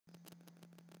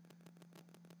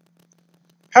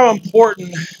how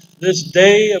important this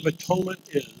Day of Atonement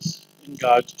is in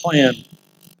God's plan.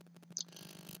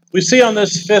 We see on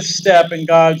this fifth step in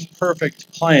God's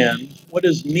perfect plan what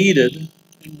is needed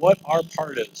and what our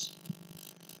part is.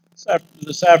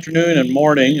 This afternoon and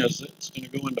morning, as it's going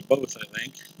to go into both, I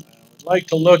think, I would like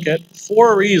to look at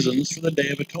 4 reasons for the Day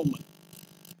of Atonement.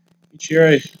 Each year,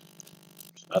 there's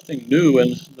nothing new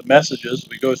in the messages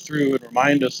we go through and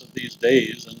remind us of these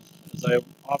days. And as I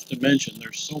often mention,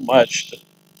 there's so much that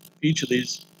each of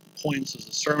these points is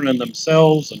a sermon in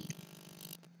themselves. And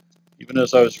even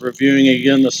as I was reviewing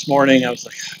again this morning, I was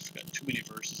like, I've got too many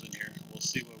verses in here. We'll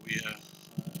see what we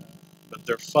but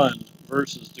they're fun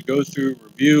verses to go through,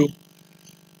 review.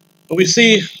 But we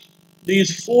see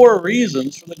these 4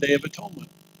 reasons for the Day of Atonement.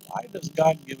 Why does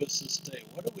God give us this day?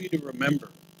 What are we to remember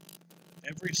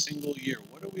every single year?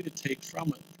 What are we to take from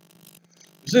it?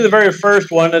 We see the very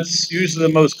first one. It's usually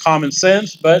the most common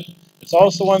sense, but it's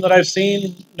also one that I've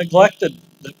seen neglected,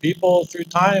 that people through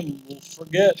time will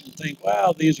forget and think,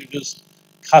 wow, these are just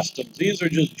customs. These are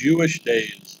just Jewish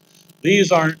days.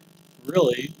 These aren't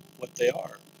really what they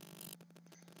are.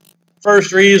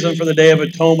 First reason for the Day of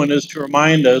Atonement is to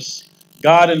remind us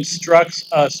God instructs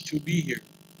us to be here.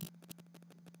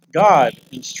 God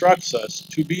instructs us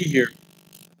to be here.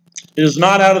 It is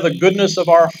not out of the goodness of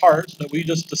our heart that we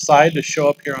just decide to show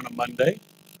up here on a Monday.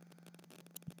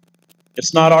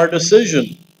 It's not our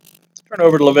decision. Turn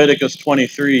over to Leviticus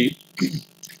 23. We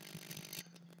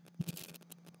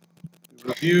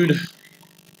reviewed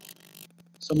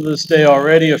some of this day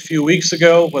already a few weeks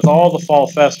ago with all the fall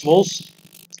festivals.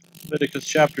 Leviticus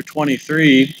chapter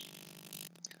 23. If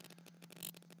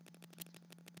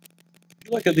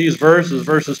you look at these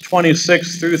verses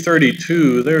 26 through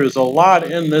 32, there is a lot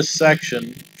in this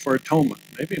section for atonement,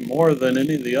 maybe more than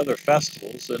any of the other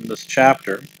festivals in this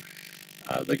chapter,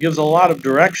 that gives a lot of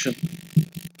direction.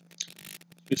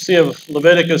 We see of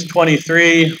Leviticus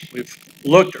 23, we've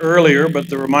looked earlier, but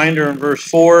the reminder in verse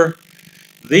 4,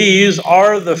 these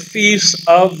are the feasts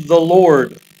of the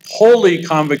Lord, holy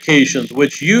convocations,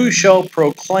 which you shall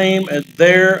proclaim at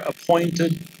their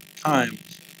appointed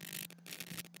times.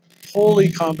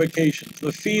 Holy convocations,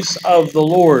 the feasts of the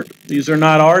Lord. These are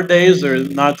not our days. They're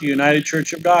not the United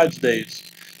Church of God's days.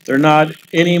 They're not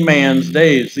any man's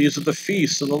days. These are the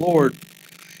feasts of the Lord.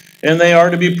 And they are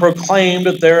to be proclaimed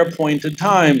at their appointed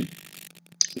time.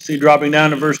 You see, dropping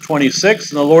down to verse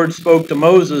 26, and the Lord spoke to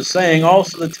Moses, saying,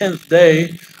 also the 10th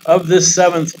day of this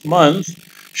 7th month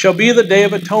shall be the Day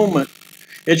of Atonement.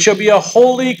 It shall be a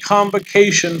holy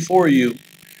convocation for you.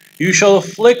 You shall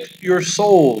afflict your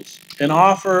souls and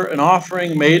offer an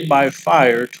offering made by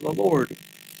fire to the Lord.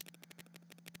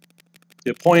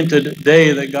 The appointed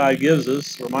day that God gives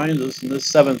us reminds us in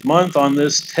this 7th month, on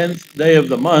this 10th day of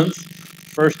the month.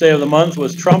 First day of the month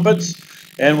was trumpets,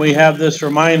 and we have this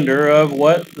reminder of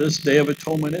what this Day of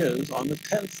Atonement is on the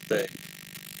 10th day,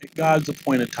 at God's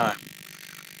appointed time.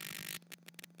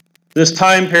 This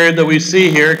time period that we see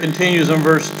here continues in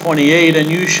verse 28,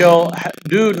 and you shall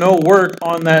do no work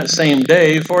on that same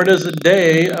day, for it is a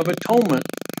day of atonement,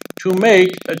 to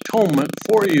make atonement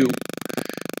for you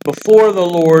before the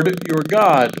Lord your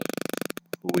God,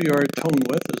 who we are atoned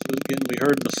with, as again we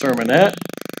heard in the sermonette.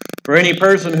 For any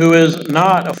person who is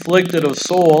not afflicted of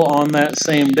soul on that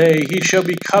same day, he shall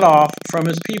be cut off from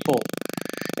his people.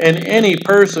 And any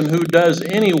person who does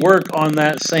any work on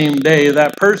that same day,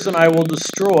 that person I will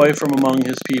destroy from among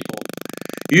his people.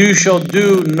 You shall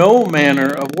do no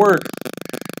manner of work.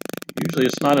 Usually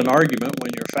it's not an argument when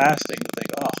you're fasting to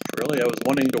think, oh, really, I was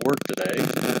wanting to work today.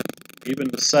 Even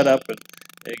to set up,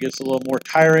 it gets a little more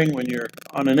tiring when you're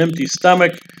on an empty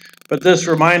stomach. But this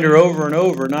reminder over and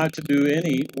over not to do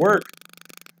any work.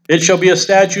 It shall be a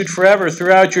statute forever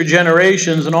throughout your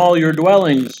generations and all your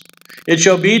dwellings. It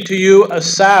shall be to you a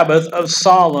Sabbath of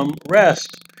solemn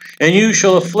rest. And you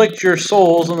shall afflict your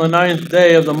souls on the 9th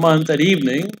day of the month at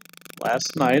evening,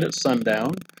 last night at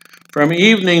sundown. From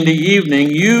evening to evening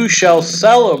you shall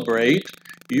celebrate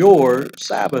your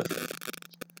Sabbath.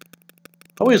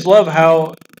 I always love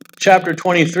how chapter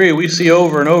 23, we see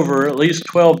over and over at least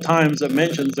 12 times that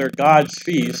mentions they're God's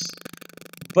feasts,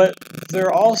 but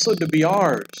they're also to be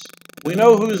ours. We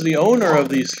know who's the owner of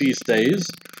these feast days,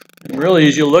 and really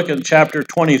as you look at chapter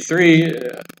 23,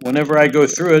 whenever I go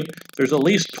through it, there's at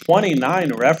least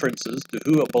 29 references to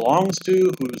who it belongs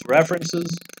to, whose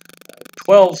references,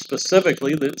 12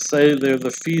 specifically that say they're the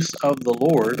feast of the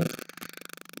Lord.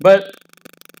 But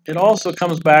it also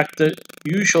comes back that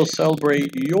you shall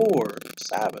celebrate your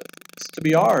Sabbath. It's to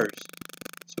be ours.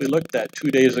 So we looked at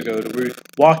 2 days ago, to be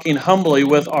walking humbly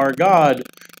with our God,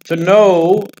 to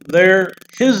know they're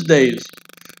His days,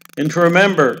 and to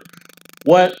remember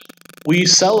what we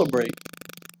celebrate.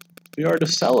 We are to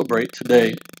celebrate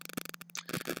today.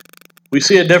 We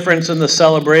see a difference in the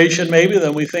celebration maybe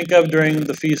than we think of during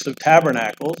the Feast of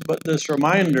Tabernacles, but this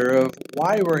reminder of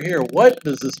why we're here. What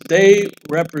does this day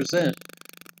represent?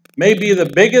 May be the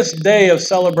biggest day of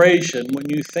celebration when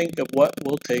you think of what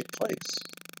will take place.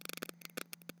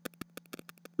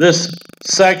 This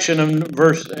section in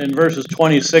verses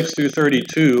 26 through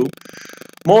 32,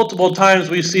 multiple times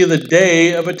we see the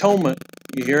Day of Atonement.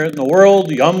 You hear it in the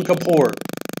world, Yom Kippur.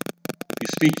 If you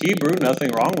speak Hebrew,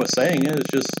 nothing wrong with saying it.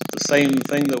 It's just the same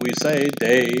thing that we say,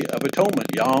 Day of Atonement.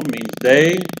 Yom means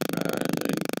day.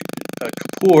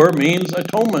 Kippur means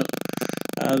atonement.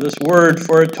 This word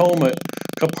for atonement,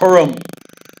 Kippurim.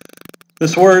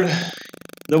 This word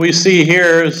that we see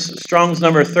here is Strong's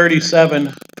number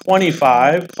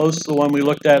 3725, close to the one we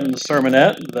looked at in the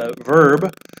sermonette, the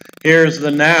verb. Here's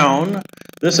the noun.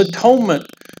 This atonement,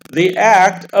 the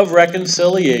act of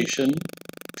reconciliation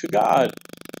to God.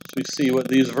 As we see what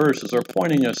these verses are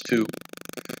pointing us to.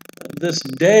 This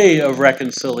day of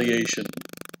reconciliation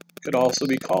could also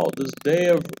be called this day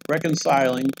of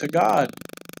reconciling to God.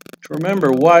 To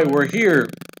remember why we're here.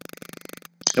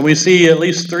 And we see at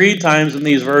least 3 times in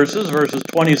these verses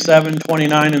 27,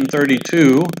 29, and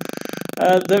 32,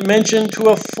 that mention to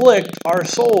afflict our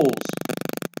souls.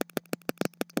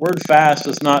 The word fast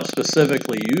is not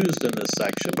specifically used in this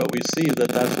section, but we see that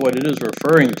that's what it is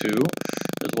referring to,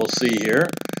 as we'll see here.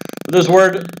 But this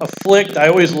word afflict, I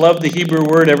always love the Hebrew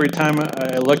word. Every time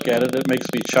I look at it, it makes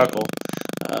me chuckle.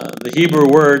 The Hebrew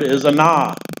word is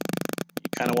anah. You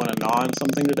kind of want to gnaw on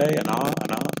something today? Anah? I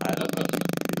don't know.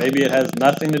 Maybe it has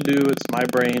nothing to do. It's my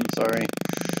brain, sorry.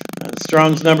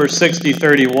 Strong's number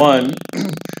 6031.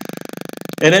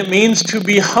 And it means to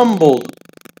be humbled,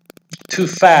 to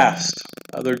fast.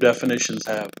 Other definitions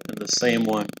have in the same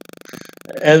one.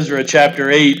 Ezra chapter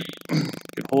 8. You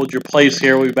can hold your place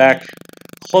here. We'll be back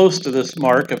close to this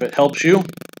mark if it helps you.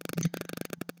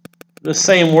 The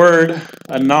same word,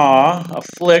 anah,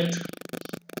 afflict.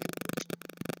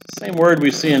 Same word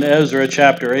we see in Ezra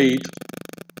chapter 8.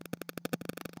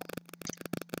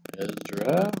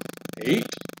 Ezra 8.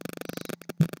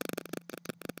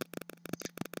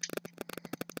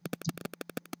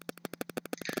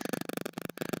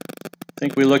 I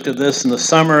think we looked at this in the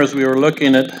summer as we were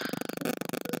looking at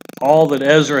all that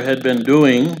Ezra had been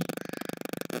doing.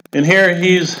 And here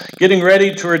he's getting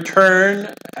ready to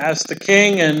return, ask the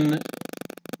king, and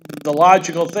the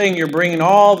logical thing, you're bringing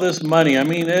all this money. I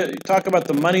mean, talk about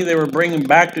the money they were bringing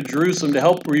back to Jerusalem to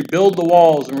help rebuild the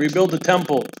walls and rebuild the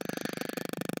temple.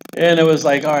 And it was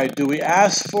like, all right, do we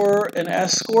ask for an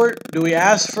escort? Do we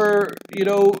ask for,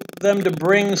 them to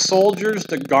bring soldiers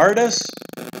to guard us?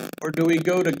 Or do we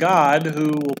go to God who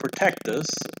will protect us?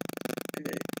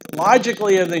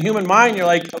 Logically, in the human mind, you're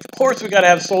like, of course we got to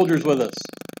have soldiers with us.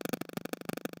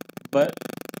 But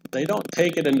they don't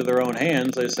take it into their own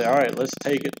hands. They say, all right, let's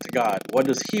take it to God. What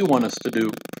does he want us to do?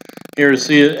 Here,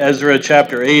 see Ezra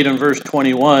chapter 8 and verse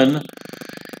 21.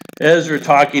 Ezra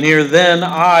talking here, then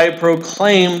I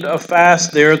proclaimed a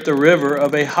fast there at the river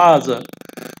of Ahazah,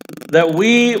 that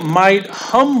we might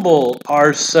humble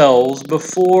ourselves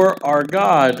before our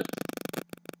God.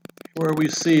 Where we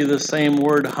see the same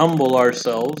word, humble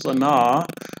ourselves, anah,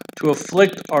 to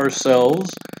afflict ourselves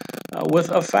with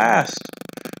a fast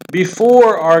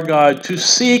before our God, to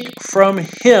seek from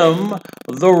him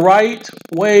the right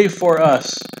way for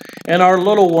us and our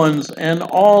little ones and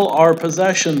all our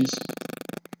possessions.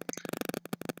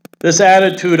 This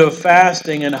attitude of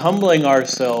fasting and humbling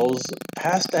ourselves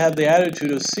has to have the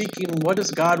attitude of seeking, what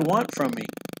does God want from me?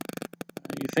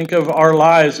 You think of our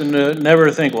lives and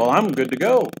never think, well, I'm good to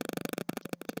go.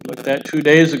 Looked at 2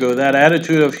 days ago, that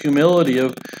attitude of humility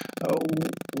of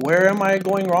where am I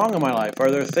going wrong in my life? Are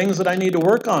there things that I need to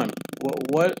work on?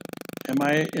 What am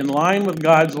I in line with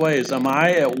God's ways? Am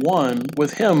I at one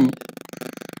with him?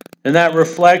 And that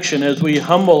reflection as we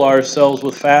humble ourselves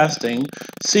with fasting,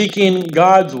 seeking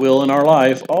God's will in our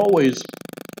life always.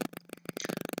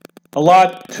 A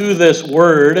lot to this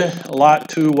word, a lot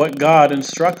to what God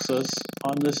instructs us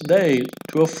on this day,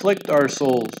 to afflict our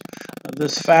souls.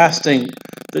 This fasting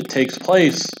that takes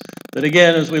place. That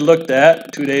again, as we looked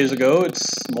at 2 days ago, it's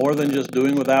more than just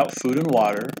doing without food and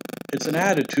water. It's an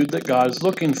attitude that God is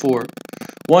looking for.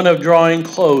 One of drawing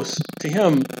close to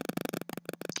him.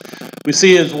 We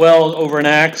see as well over in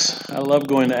Acts. I love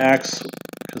going to Acts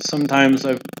because sometimes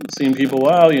I've seen people,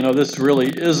 well, this really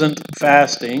isn't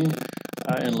fasting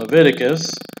in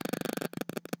Leviticus.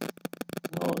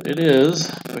 Well, it is,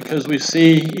 because we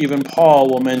see even Paul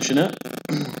will mention it.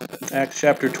 Acts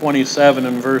chapter 27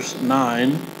 and verse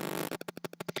 9.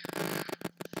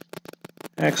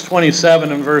 Acts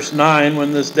 27 and verse 9,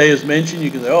 when this day is mentioned, you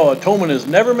can say, oh, atonement is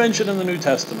never mentioned in the New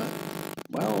Testament.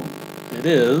 Well, it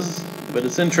is, but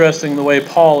it's interesting the way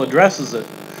Paul addresses it.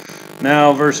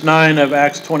 Now, verse 9 of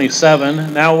Acts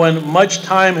 27, now when much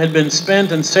time had been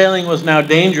spent and sailing was now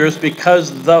dangerous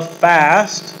because the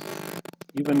fast,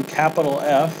 even capital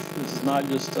F, this is not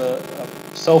just a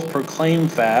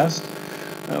self-proclaimed fast,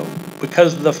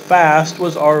 because the fast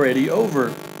was already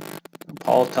over.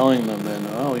 Paul telling them then,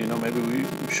 oh, maybe we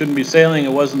shouldn't be sailing.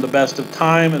 It wasn't the best of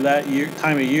time at that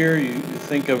time of year. You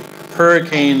think of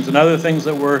hurricanes and other things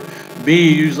that were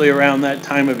usually around that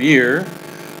time of year.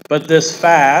 But this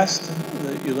fast,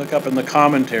 that you look up in the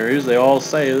commentaries, they all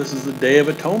say this is the Day of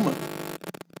Atonement.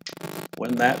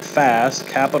 When that fast,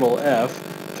 capital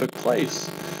F, took place.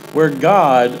 Where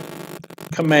God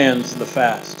commands the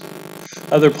fast.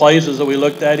 Other places that we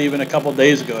looked at even a couple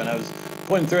days ago, and I was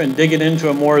going through and digging into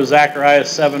a more Zechariah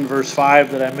 7 verse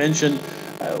 5 that I mentioned,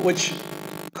 which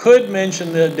could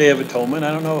mention the Day of Atonement.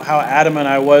 I don't know how adamant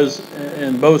I was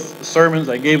in both sermons.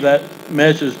 I gave that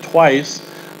message twice,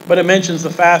 but it mentions the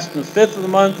fast in the 5th of the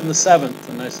month and the 7th.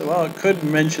 And I said, well, it could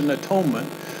mention atonement.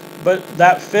 But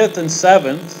that 5th and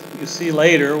 7th, you see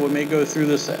later, we may go through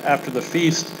this after the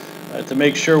feast to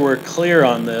make sure we're clear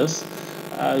on this.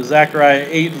 Zechariah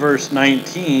 8 verse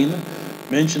 19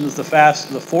 mentions the fast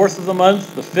of the 4th of the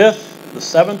month, the 5th, the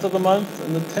 7th of the month,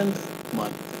 and the 10th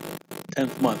month.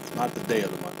 10th month, not the day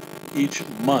of the month. Each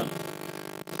month.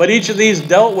 But each of these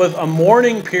dealt with a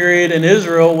mourning period in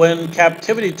Israel when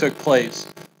captivity took place.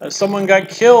 Someone got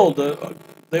killed.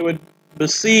 They would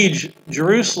besiege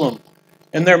Jerusalem.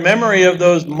 And their memory of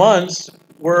those months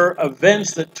were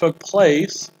events that took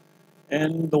place.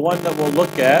 And the one that we'll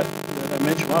look at, that I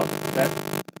mentioned, well, that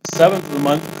 7th of the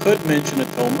month could mention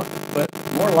atonement, but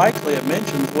more likely it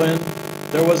mentions when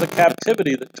there was a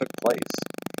captivity that took place.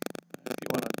 If you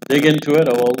want to dig into it,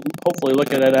 I will hopefully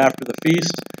look at it after the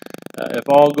feast, if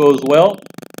all goes well.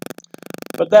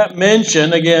 But that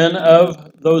mention, again,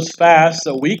 of those fasts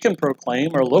that we can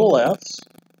proclaim are little f's.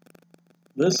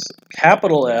 This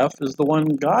capital F is the one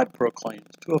God proclaims,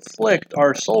 to afflict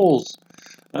our souls.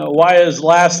 Why is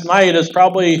last night is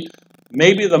probably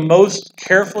maybe the most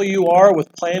careful you are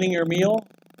with planning your meal.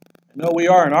 I know we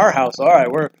are in our house. All right,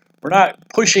 we're not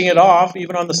pushing it off.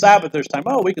 Even on the Sabbath, there's time.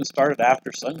 Oh, we can start it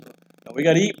after sunset. No, we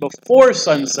got to eat before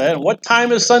sunset. And what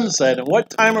time is sunset? And what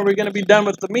time are we going to be done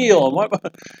with the meal? And what?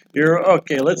 You're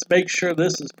okay. Let's make sure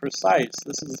this is precise.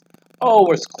 This is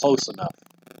it's close enough.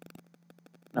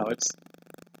 No, it's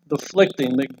the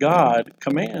afflicting that God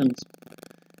commands.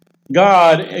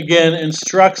 God, again,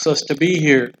 instructs us to be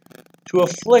here, to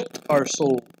afflict our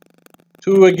soul,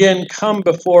 to again come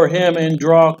before Him and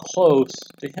draw close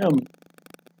to Him.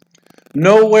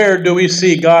 Nowhere do we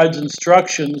see God's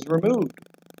instructions removed.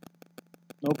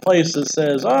 No place that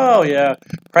says, oh yeah,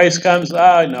 Christ comes,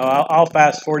 I'll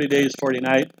fast 40 days, 40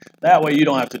 nights. That way you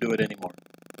don't have to do it anymore.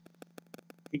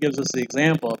 He gives us the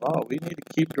example of, we need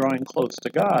to keep drawing close to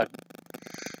God.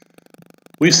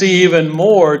 We see even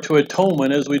more to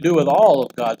atonement as we do with all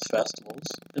of God's festivals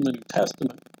in the New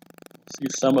Testament. We'll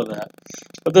see some of that.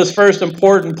 But this first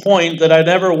important point that I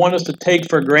never want us to take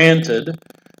for granted,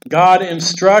 God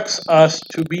instructs us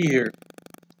to be here.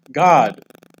 God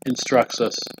instructs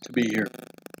us to be here.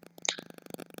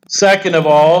 Second of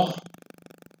all,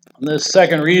 the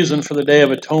second reason for the Day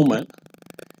of Atonement,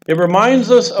 it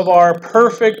reminds us of our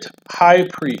perfect high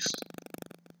priest.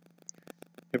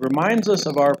 It reminds us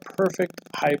of our perfect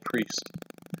high priest.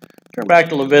 Turn back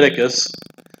to Leviticus.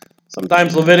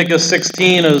 Sometimes Leviticus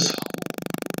 16 is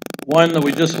one that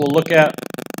we just will look at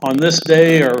on this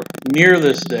day or near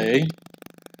this day.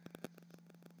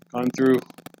 Gone through a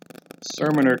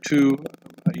sermon or two,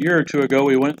 a year or two ago,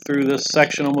 we went through this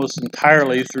section almost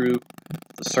entirely through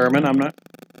the sermon. I'm not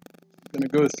going to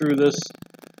go through this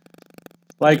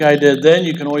like I did then.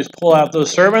 You can always pull out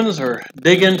those sermons or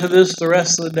dig into this the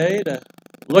rest of the day to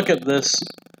look at this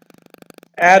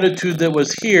attitude that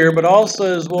was here, but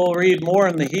also as we'll read more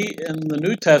in the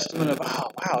New Testament of,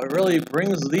 it really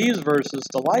brings these verses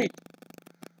to light.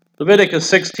 Leviticus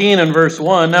 16 and verse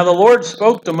 1, Now the Lord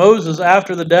spoke to Moses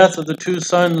after the death of the two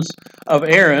sons of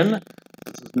Aaron,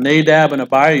 this is Nadab and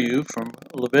Abihu from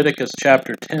Leviticus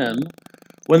chapter 10,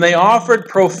 when they offered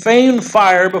profane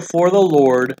fire before the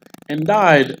Lord and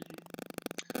died.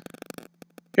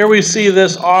 Here we see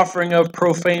this offering of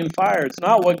profane fire. It's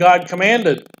not what God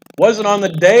commanded. It wasn't on the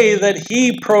day that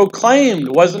He proclaimed.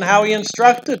 It wasn't how He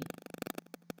instructed.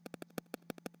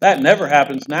 That never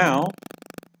happens now.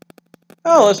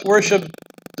 Let's worship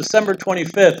December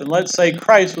 25th and let's say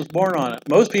Christ was born on it.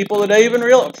 Most people today even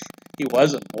realize He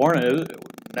wasn't born. It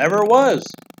never was.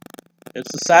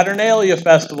 It's the Saturnalia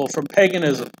festival from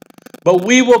paganism. But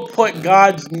we will put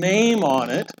God's name on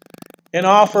it and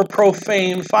offer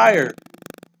profane fire.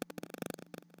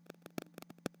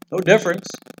 No difference.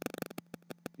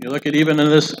 You look at even in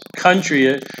this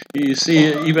country, you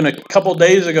see even a couple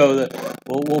days ago that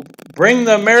we'll bring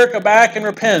the America back and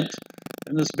repent.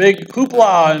 And this big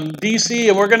hoopla in D.C.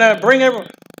 and we're going to bring everyone.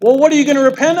 Well, what are you going to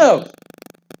repent of?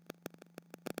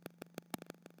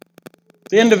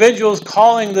 The individuals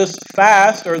calling this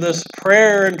fast or this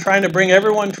prayer and trying to bring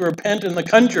everyone to repent in the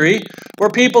country were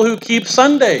people who keep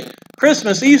Sunday,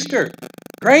 Christmas, Easter.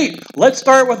 Great, let's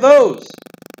start with those.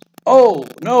 Oh,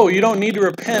 no, you don't need to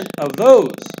repent of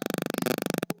those.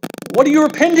 What are you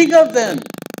repenting of then?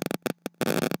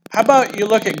 How about you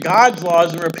look at God's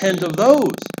laws and repent of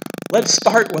those? Let's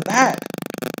start with that.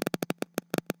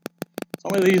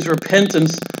 Some of these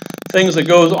repentance things that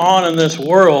goes on in this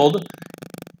world,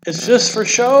 it's just for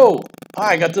show.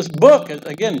 I got this book.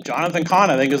 Again, Jonathan Cahn,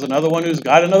 I think, is another one who's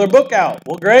got another book out.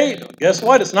 Well, great. Guess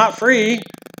what? It's not free.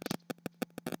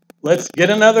 Let's get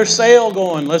another sale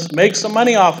going. Let's make some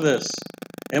money off this.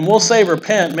 And we'll say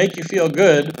repent, make you feel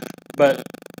good, but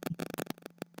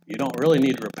you don't really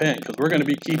need to repent because we're going to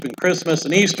be keeping Christmas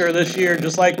and Easter this year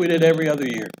just like we did every other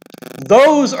year.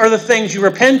 Those are the things you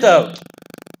repent of.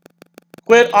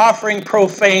 Quit offering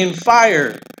profane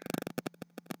fire.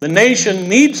 The nation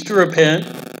needs to repent,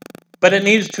 but it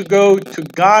needs to go to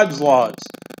God's laws,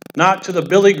 not to the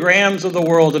Billy Grahams of the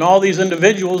world and all these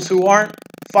individuals who aren't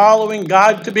following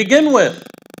God to begin with.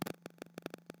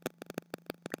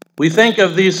 We think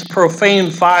of these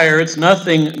profane fire, it's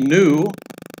nothing new.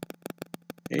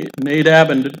 Nadab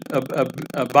and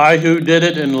Abihu did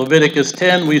it in Leviticus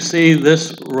 10. We see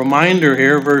this reminder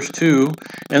here, verse 2.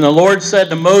 And the Lord said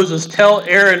to Moses, tell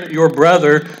Aaron your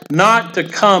brother not to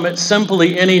come at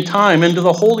simply any time into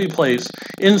the holy place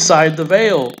inside the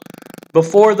veil,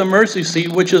 before the mercy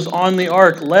seat which is on the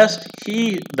ark, lest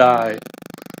he die.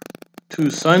 2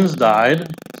 sons died.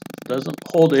 Doesn't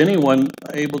hold anyone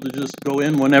able to just go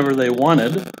in whenever they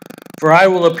wanted. For I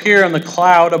will appear in the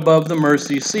cloud above the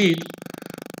mercy seat.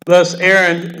 Thus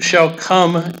Aaron shall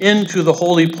come into the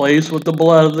holy place with the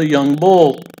blood of the young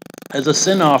bull as a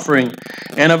sin offering,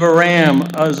 and of a ram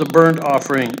as a burnt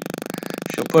offering.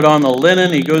 Shall put on the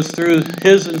linen. He goes through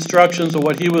his instructions of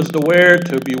what he was to wear,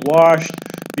 to be washed,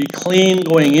 be clean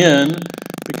going in,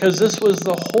 because this was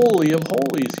the holy of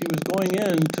holies. He was going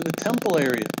into the temple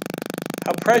area.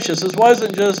 How precious. This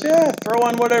wasn't just, throw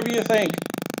on whatever you think.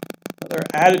 Their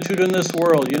attitude in this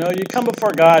world. You come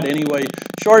before God anyway.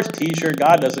 Shorts, t-shirt,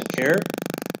 God doesn't care.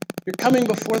 You're coming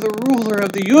before the ruler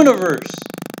of the universe.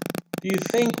 Do you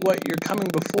think what you're coming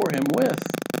before him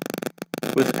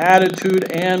with? With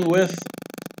attitude and with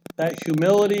that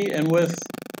humility and with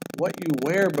what you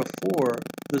wear before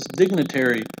this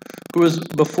dignitary who is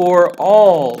before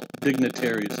all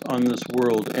dignitaries on this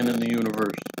world and in the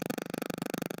universe.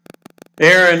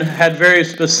 Aaron had very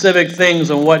specific things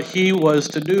on what he was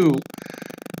to do.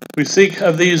 We speak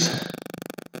of these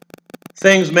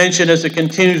things mentioned as it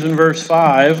continues in verse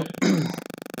 5.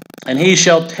 And he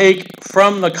shall take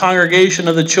from the congregation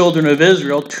of the children of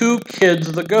Israel 2 kids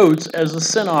of the goats as a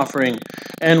sin offering,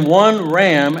 and 1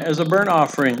 ram as a burnt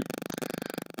offering.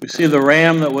 We see the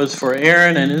ram that was for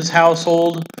Aaron and his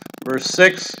household. Verse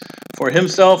 6, for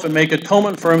himself and make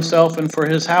atonement for himself and for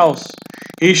his house.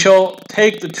 He shall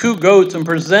take the 2 goats and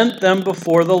present them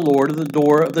before the Lord at the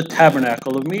door of the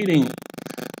tabernacle of meeting.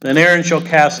 Then Aaron shall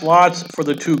cast lots for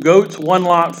the 2 goats, 1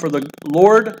 lot for the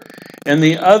Lord, and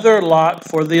the other lot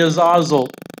for the Azazel.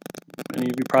 Many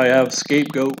of you probably have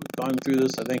scapegoat, gone through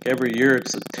this, I think, every year.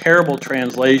 It's a terrible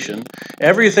translation.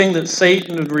 Everything that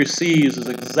Satan receives is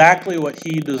exactly what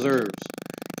he deserves.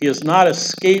 He is not a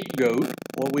scapegoat,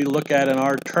 what we look at in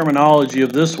our terminology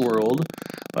of this world.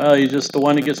 Well, he's just the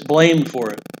one who gets blamed for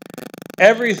it.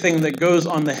 Everything that goes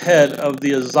on the head of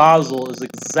the Azazel is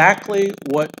exactly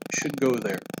what should go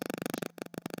there.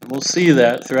 And we'll see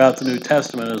that throughout the New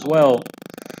Testament as well.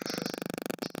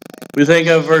 We think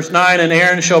of verse 9, and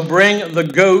Aaron shall bring the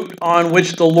goat on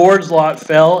which the Lord's lot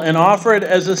fell and offer it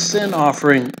as a sin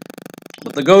offering.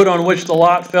 But the goat on which the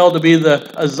lot fell to be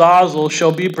the Azazel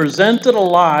shall be presented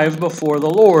alive before the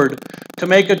Lord, to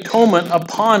make atonement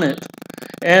upon it,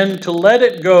 and to let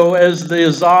it go as the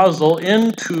Azazel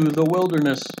into the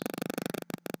wilderness.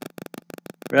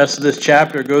 The rest of this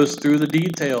chapter goes through the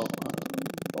detail.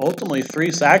 Ultimately,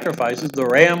 3 sacrifices. The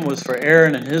ram was for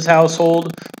Aaron and his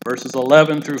household, verses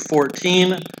 11 through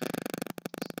 14.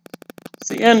 It's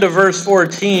the end of verse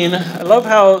 14. I love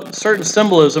how certain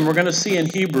symbolism we're going to see in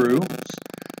Hebrew.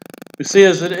 We see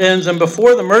as it ends, and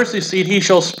before the mercy seat he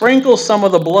shall sprinkle some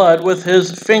of the blood with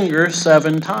his finger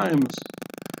 7 times.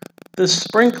 This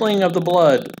sprinkling of the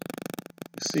blood,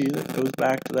 you see, that goes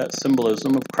back to that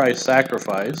symbolism of Christ's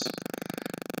sacrifice.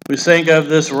 We think of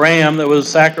this ram that was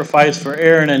sacrificed for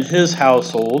Aaron and his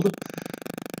household.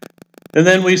 And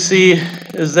then we see,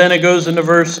 as then it goes into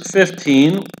verse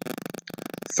 15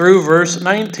 through verse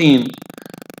 19,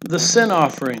 the sin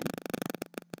offering,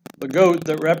 the goat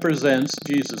that represents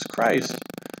Jesus Christ.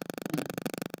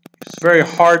 It's very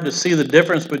hard to see the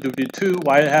difference between the two,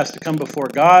 why it has to come before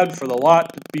God, for the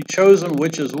lot to be chosen,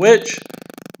 which is which,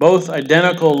 both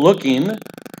identical looking.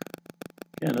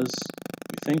 Again, as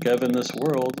we think of in this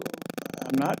world,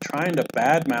 I'm not trying to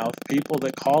badmouth people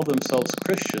that call themselves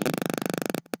Christian.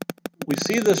 We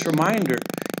see this reminder.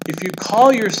 If you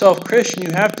call yourself Christian,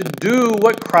 you have to do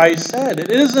what Christ said. It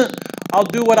isn't, I'll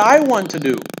do what I want to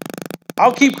do.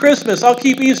 I'll keep Christmas, I'll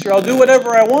keep Easter, I'll do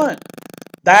whatever I want.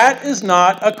 That is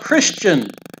not a Christian.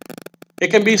 It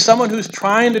can be someone who's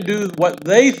trying to do what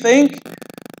they think,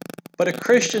 but a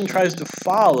Christian tries to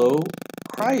follow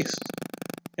Christ.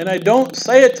 And I don't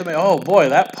say it to me, oh boy,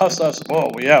 that puffs us. Oh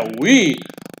yeah,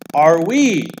 are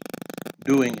we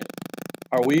doing it?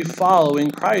 Are we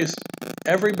following Christ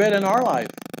every bit in our life?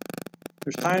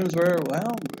 There's times where,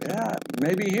 well, yeah,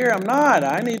 maybe here I'm not.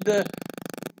 I need to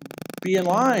be in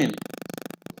line.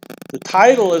 The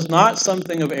title is not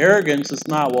something of arrogance. It's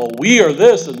not, well, we are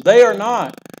this and they are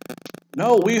not.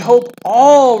 No, we hope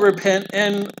all repent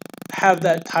and have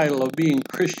that title of being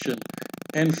Christian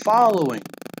and following.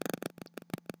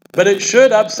 But it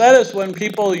should upset us when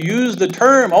people use the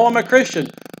term, oh, I'm a Christian.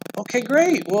 Okay,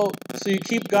 great. Well, so you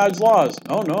keep God's laws.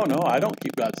 No, I don't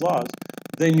keep God's laws.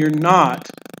 Then you're not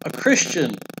a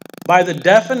Christian by the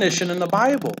definition in the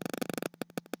Bible.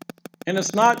 And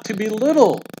it's not to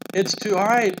belittle. It's to, all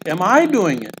right, am I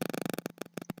doing it?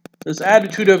 This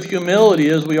attitude of humility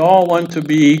is we all want to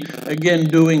be, again,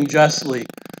 doing justly.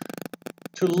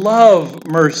 To love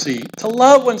mercy. To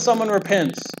love when someone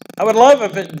repents. I would love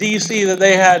if at DC that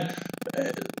they had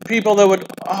people that would,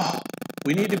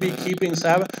 we need to be keeping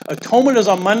Sabbath. Atonement is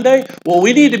on Monday. Well,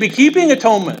 we need to be keeping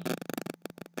Atonement.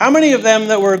 How many of them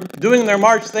that were doing their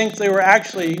march think they were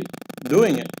actually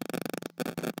doing it?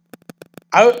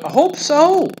 I hope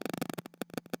so.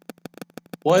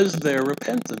 Was there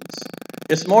repentance?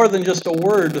 It's more than just a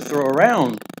word to throw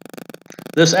around.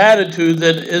 This attitude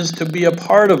that is to be a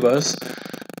part of us,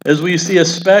 as we see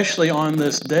especially on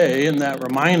this day, in that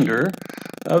reminder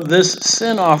of this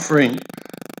sin offering.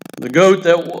 The goat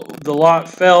that the lot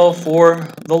fell for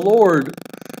the Lord.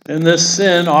 And this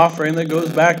sin offering that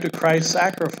goes back to Christ's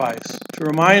sacrifice. To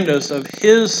remind us of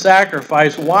his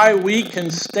sacrifice, why we can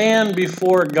stand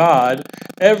before God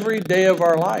every day of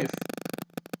our life.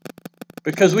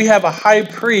 Because we have a high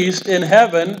priest in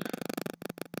heaven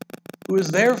who is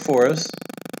there for us,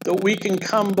 that we can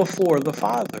come before the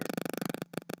Father.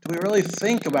 Do we really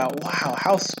think about, wow,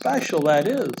 how special that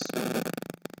is?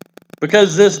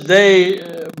 Because this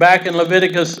day, back in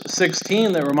Leviticus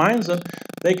 16, that reminds them,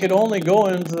 they could only go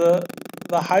into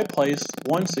the high place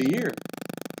once a year.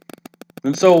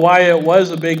 And so why it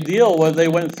was a big deal was they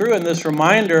went through in this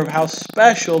reminder of how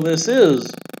special this is.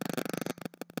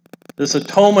 This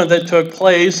atonement that took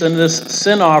place in this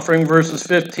sin offering, verses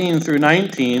 15 through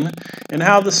 19, and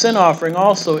how the sin offering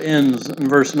also ends in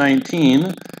verse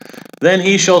 19. Then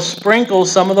he shall sprinkle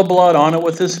some of the blood on it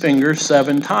with his finger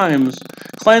 7 times,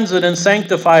 cleanse it and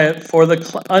sanctify it for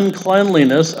the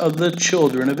uncleanliness of the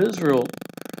children of Israel.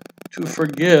 To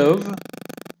forgive,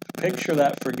 picture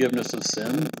that forgiveness of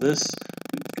sin. This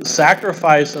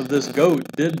sacrifice of this goat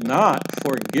did not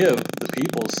forgive the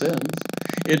people's sins.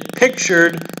 It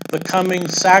pictured the coming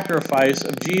sacrifice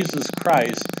of Jesus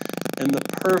Christ and the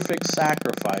perfect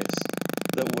sacrifice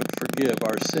that would forgive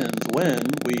our sins when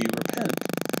we repent.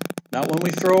 Not when we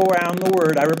throw around the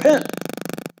word, I repent,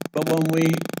 but when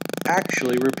we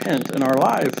actually repent in our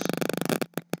lives.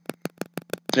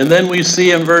 And then we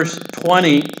see in verse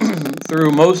 20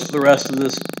 through most of the rest of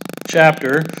this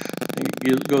chapter,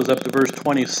 it goes up to verse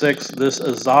 26, this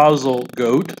Azazel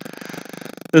goat.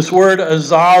 This word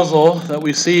Azazel that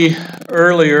we see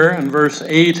earlier in verse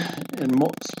 8 and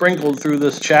sprinkled through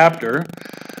this chapter,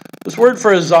 this word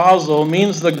for Azazel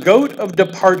means the goat of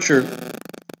departure,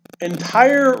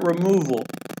 entire removal.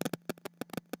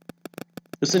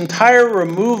 This entire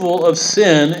removal of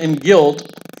sin and guilt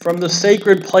from the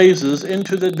sacred places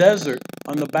into the desert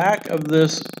on the back of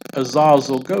this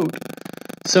Azazel goat,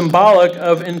 symbolic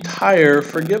of entire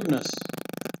forgiveness.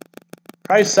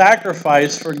 Christ's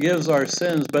sacrifice forgives our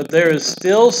sins, but there is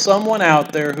still someone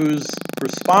out there who's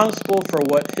responsible for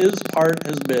what his part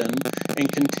has been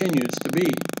and continues to be.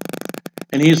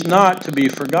 and he's not to be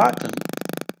forgotten.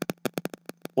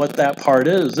 What that part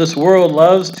is. This world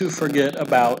loves to forget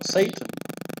about Satan.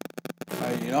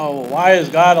 Right? Why is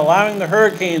God allowing the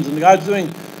hurricanes and God's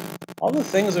doing all the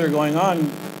things that are going on?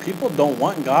 People don't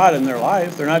want God in their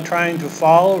life. They're not trying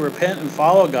to repent and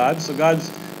follow God. So God's,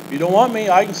 if you don't want me,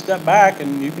 I can step back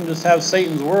and you can just have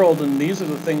Satan's world. And these are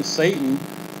the things Satan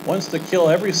wants to kill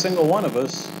every single one of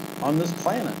us on this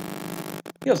planet.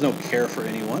 He has no care for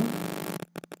anyone.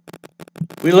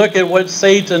 We look at what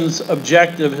Satan's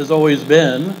objective has always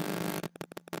been,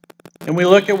 and we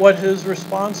look at what his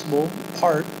responsible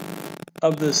part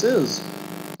of this is.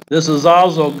 This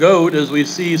azazel goat, as we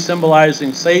see,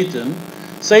 symbolizing Satan.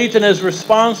 Satan is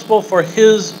responsible for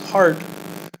his part.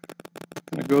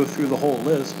 I'm going to go through the whole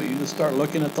list, but you just start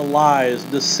looking at the lies,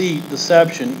 deceit,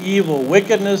 deception, evil,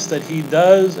 wickedness that he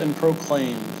does and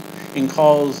proclaims, and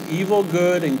calls evil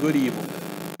good and good evil.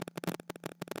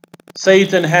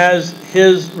 Satan has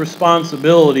his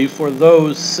responsibility for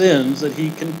those sins that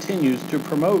he continues to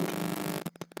promote.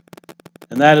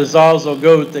 And that is also a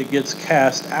goat that gets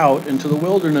cast out into the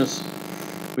wilderness.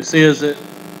 We see as it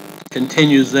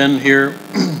continues then here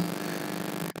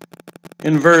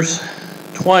in verse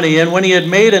 20, and when he had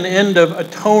made an end of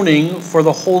atoning for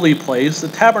the holy place, the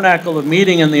tabernacle of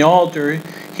meeting and the altar,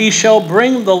 he shall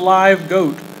bring the live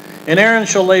goat, and Aaron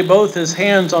shall lay both his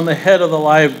hands on the head of the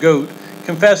live goat,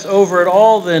 confess over it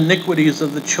all the iniquities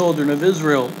of the children of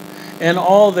Israel, and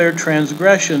all their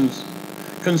transgressions,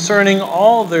 concerning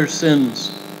all their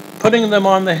sins, putting them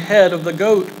on the head of the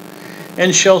goat,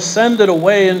 and shall send it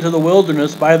away into the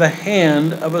wilderness by the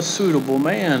hand of a suitable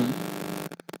man.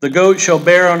 The goat shall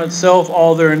bear on itself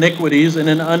all their iniquities in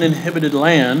an uninhibited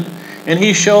land, and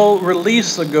he shall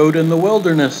release the goat in the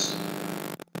wilderness.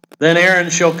 Then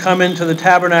Aaron shall come into the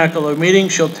tabernacle of meeting,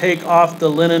 shall take off the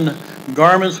linen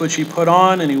garments which he put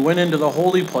on, and he went into the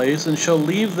holy place, and shall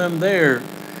leave them there.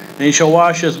 And he shall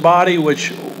wash his body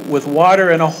with water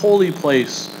in a holy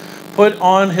place, put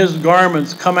on his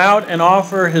garments, come out and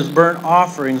offer his burnt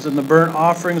offerings and the burnt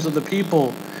offerings of the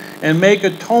people, and make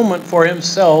atonement for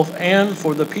himself and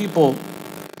for the people.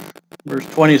 Verse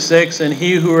 26, and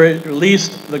he who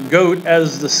released the goat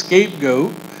as the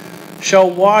scapegoat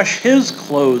shall wash his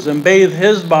clothes and bathe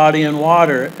his body in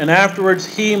water, and afterwards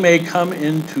he may come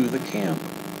into the camp.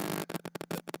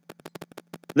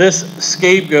 This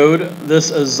scapegoat,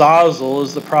 this Azazel,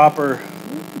 as the proper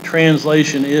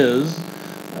translation is,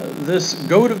 this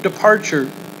goat of departure,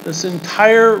 this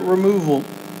entire removal,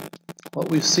 what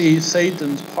we see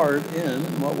Satan's part in,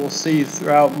 and what we'll see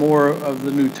throughout more of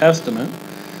the New Testament.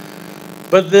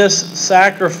 But this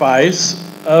sacrifice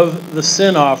of the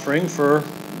sin offering for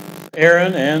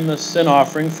Aaron and the sin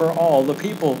offering for all the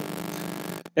people,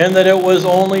 and that it was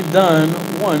only done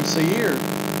once a year.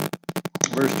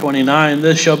 Verse 29,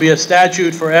 this shall be a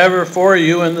statute forever for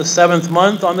you in the 7th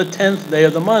month on the 10th day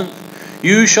of the month.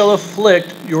 You shall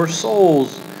afflict your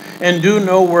souls and do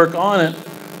no work on it,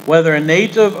 whether a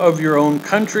native of your own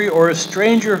country or a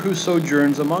stranger who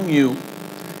sojourns among you.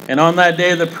 And on that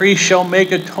day the priest shall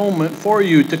make atonement for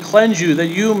you, to cleanse you, that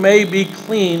you may be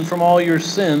clean from all your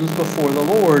sins before the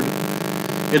Lord.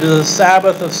 It is a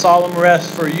Sabbath of solemn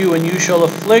rest for you, and you shall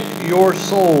afflict your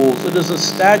souls. It is a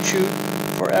statute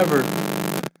forever.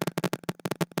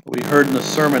 We heard in the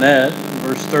sermonette,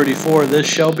 verse 34, this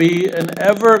shall be an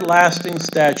everlasting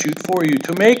statute for you,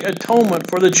 to make atonement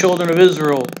for the children of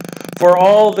Israel, for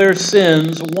all their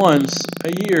sins once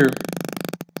a year.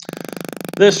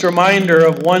 This reminder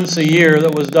of once a year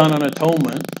that was done on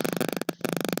atonement,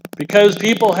 because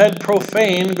people had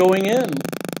profaned going in.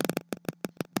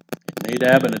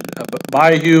 Nadab and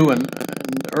Abihu and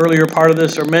the earlier part of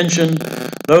this are mentioned,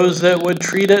 those that would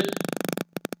treat it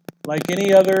like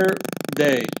any other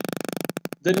day.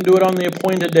 Didn't do it on the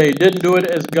appointed day, didn't do it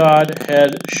as God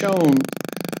had shown.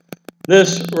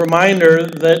 This reminder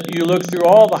that you look through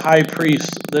all the high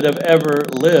priests that have ever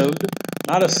lived,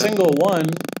 not a single one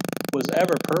was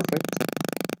ever perfect.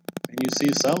 And you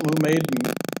see some who made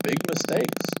big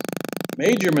mistakes,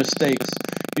 major mistakes.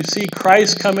 You see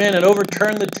Christ come in and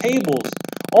overturn the tables.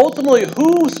 Ultimately,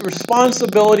 whose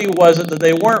responsibility was it that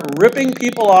they weren't ripping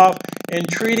people off and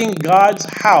treating God's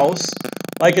house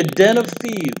like a den of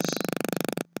thieves?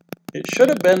 It should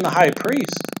have been the high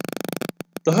priest.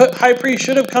 The high priest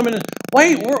should have come in and,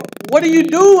 wait, what are you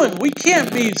doing? We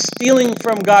can't be stealing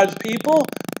from God's people.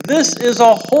 This is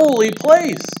a holy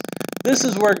place. This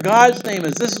is where God's name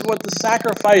is. This is what the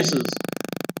sacrifice is.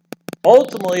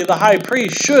 Ultimately, the high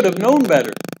priest should have known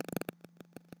better.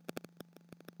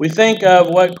 We think of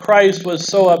what Christ was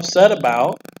so upset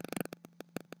about.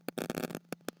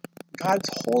 God's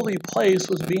holy place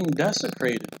was being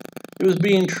desecrated. He was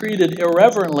being treated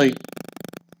irreverently.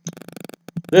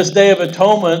 This Day of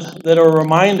Atonement, that are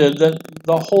reminded that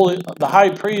the high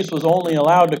priest was only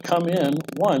allowed to come in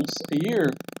once a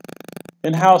year,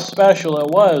 and how special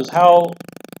it was, how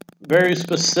very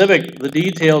specific the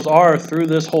details are through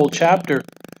this whole chapter.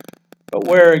 But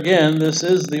where, again, this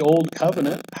is the old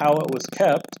covenant, how it was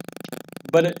kept,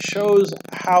 but it shows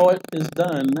how it is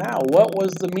done now. What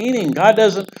was the meaning? God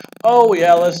doesn't, oh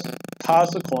yeah, let's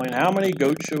toss a coin. How many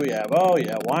goats should we have? Oh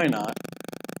yeah, why not?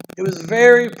 It was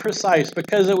very precise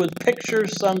because it would picture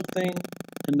something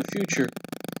in the future.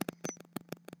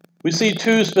 We see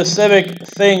two specific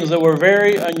things that were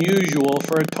very unusual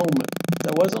for atonement.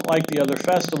 That wasn't like the other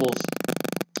festivals.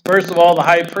 First of all, the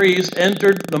high priest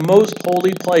entered the most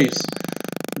holy place.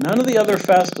 None of the other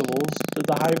festivals did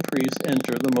the high priest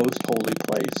enter the most holy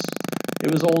place.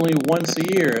 It was only once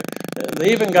a year.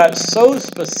 They even got so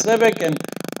specific, and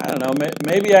I don't know,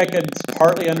 maybe I could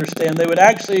partly understand. They would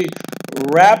actually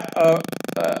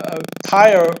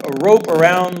tie a rope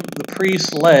around the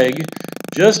priest's leg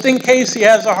just in case he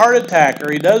has a heart attack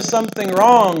or he does something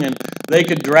wrong, and they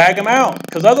could drag him out.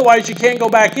 Because otherwise you can't go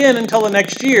back in until the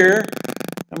next year.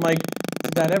 I'm like,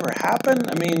 did that ever happen?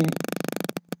 I mean,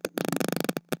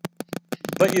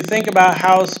 but you think about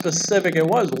how specific it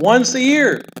was. Once a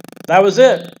year. That was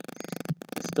it.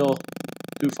 Still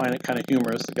do find it kind of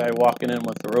humorous, the guy walking in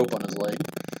with the rope on his leg.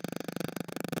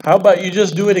 How about you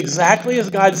just do it exactly as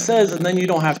God says, and then you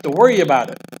don't have to worry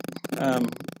about it?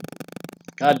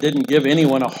 God didn't give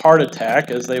anyone a heart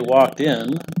attack as they walked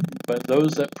in, but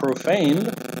those that profaned,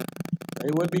 they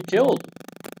would be killed.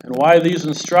 And why these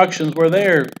instructions were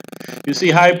there? You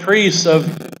see high priests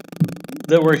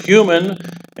that were human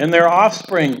and their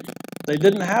offspring, they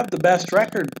didn't have the best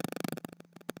record.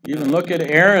 You even look at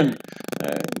Aaron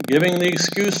giving the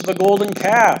excuse of the golden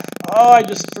calf. Oh, I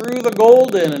just threw the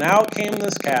gold in and out came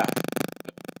this calf.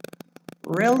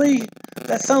 Really?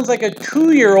 That sounds like a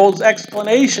 2-year-old's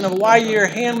explanation of why your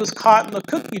hand was caught in the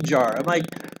cookie jar. I'm like,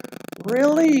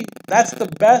 really? That's the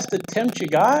best attempt you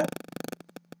got?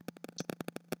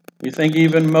 You think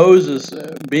even Moses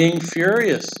being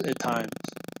furious at times,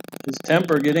 his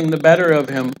temper getting the better of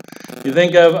him. You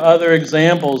think of other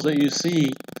examples that you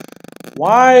see.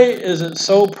 Why is it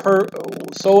so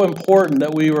important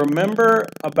that we remember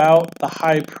about the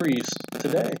high priest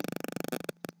today?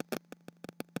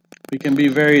 We can be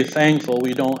very thankful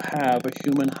we don't have a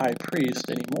human high priest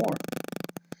anymore.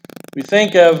 We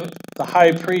think of the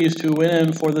high priest who went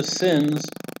in for the sins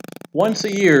once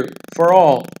a year for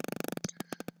all.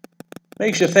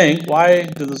 Makes you think, why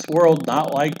does this world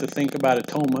not like to think about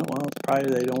atonement? Well, it's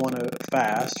probably they don't want to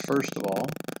fast, first of all.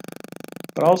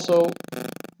 But also,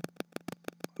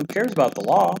 who cares about the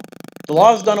law? The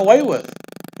law is done away with.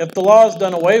 If the law is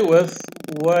done away with,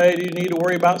 why do you need to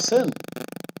worry about sin?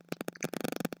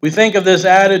 We think of this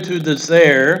attitude that's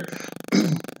there.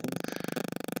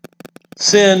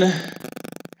 Sin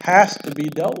has to be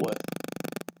dealt with.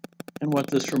 And what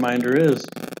this reminder is.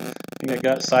 I think I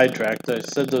got sidetracked. I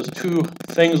said those two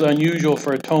things unusual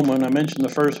for atonement. I mentioned the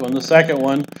first one. The second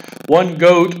one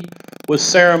goat was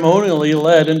ceremonially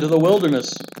led into the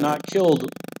wilderness, not killed.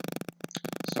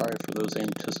 Sorry for those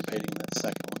anticipating that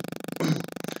second one.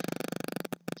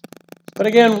 But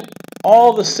again,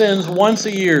 all the sins once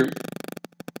a year.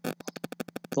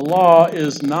 The law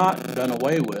is not done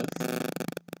away with.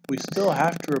 We still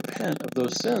have to repent of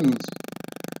those sins.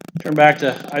 Turn back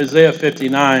to Isaiah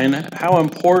 59. How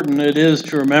important it is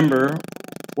to remember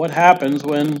what happens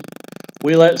when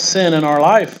we let sin in our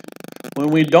life, when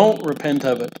we don't repent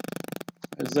of it.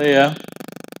 Isaiah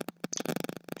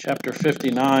chapter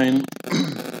 59.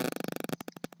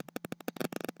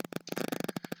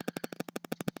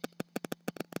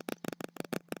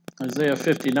 Isaiah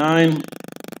 59.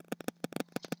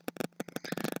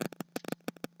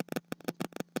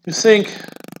 You think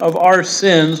of our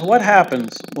sins. What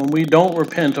happens when we don't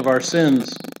repent of our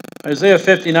sins? Isaiah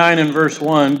 59 and verse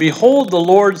 1. Behold, the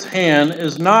Lord's hand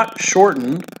is not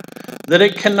shortened, that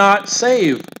it cannot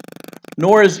save,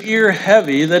 nor is ear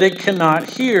heavy, that it cannot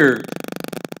hear.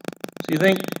 So you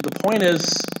think the point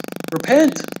is,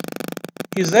 repent.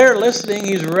 He's there listening.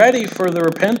 He's ready for the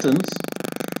repentance.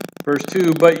 Verse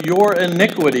 2, but your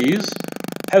iniquities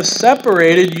have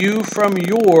separated you from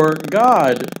your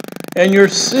God, and your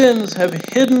sins have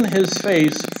hidden his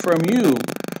face from you,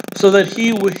 so that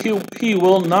he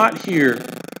will not hear.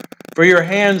 For your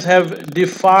hands have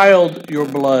defiled your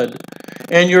blood,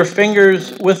 and your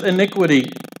fingers with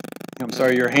iniquity.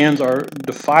 Your hands are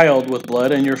defiled with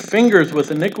blood, and your fingers with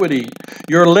iniquity.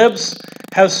 Your lips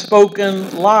have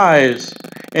spoken lies,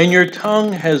 and your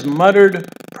tongue has muttered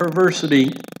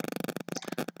perversity.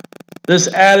 This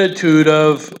attitude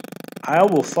of, I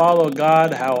will follow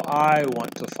God how I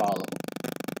want to follow,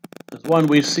 is one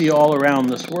we see all around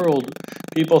this world.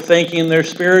 People thinking they're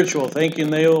spiritual, thinking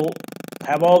they'll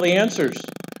have all the answers,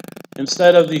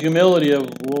 instead of the humility of,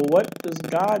 well, what does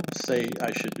God say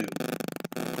I should do?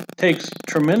 It takes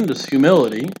tremendous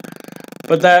humility,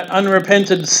 but that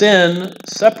unrepented sin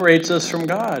separates us from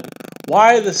God.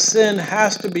 Why the sin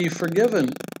has to be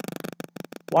forgiven.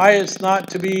 Why it's not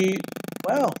to be,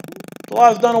 well, the law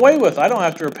is done away with. I don't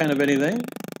have to repent of anything.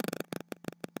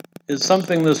 Is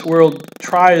something this world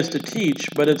tries to teach,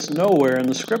 but it's nowhere in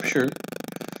the Scripture.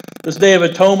 This Day of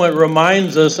Atonement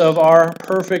reminds us of our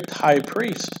perfect high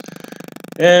priest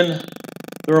and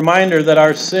the reminder that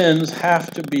our sins have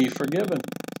to be forgiven.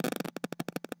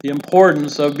 The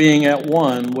importance of being at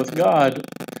one with God.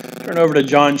 Turn over to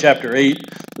John chapter 8.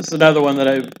 This is another one that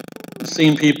I've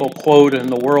seen people quote in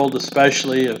the world,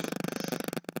 especially of,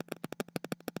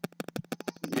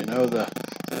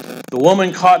 the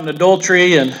woman caught in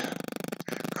adultery and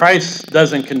Christ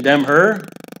doesn't condemn her.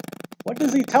 What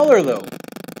does he tell her, though?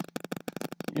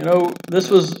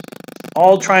 This was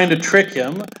all trying to trick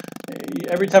him.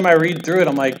 Every time I read through it,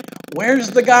 I'm like, where's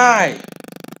the guy?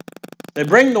 They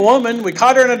bring the woman, we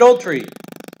caught her in adultery.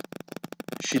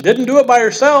 She didn't do it by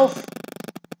herself.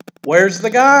 Where's the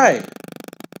guy?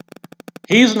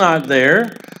 He's not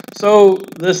there. So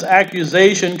this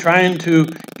accusation trying to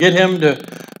get him to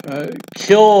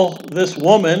kill this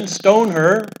woman, stone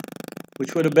her,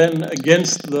 which would have been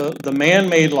against the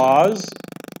man-made laws.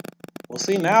 Well,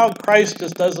 see, now Christ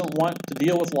just doesn't want to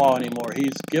deal with law anymore.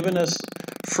 He's given us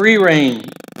free reign.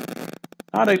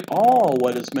 Not at all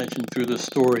what is mentioned through this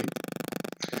story.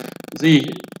 As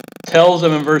he tells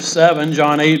them in verse 7,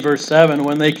 John 8, verse 7,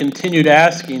 when they continued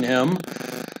asking him,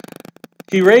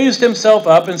 he raised himself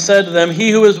up and said to them,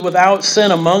 he who is without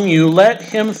sin among you, let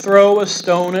him throw a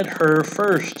stone at her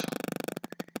first.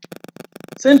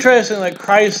 It's interesting that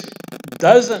Christ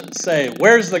doesn't say,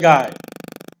 where's the guy?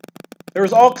 There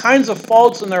was all kinds of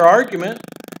faults in their argument.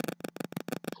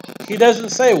 He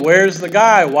doesn't say, where's the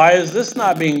guy? Why is this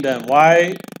not being done?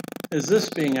 Why is this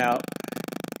being out?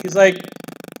 He's like,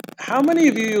 how many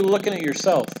of you are looking at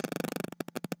yourself?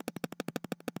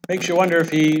 Makes you wonder if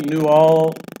he knew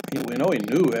we know he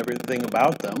knew everything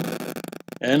about them.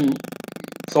 And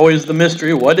it's always the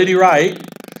mystery, what did he write?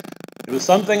 It was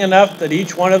something enough that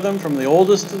each one of them, from the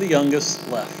oldest to the youngest,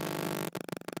 left.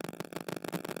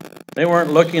 They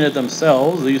weren't looking at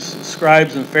themselves. These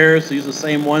scribes and Pharisees, the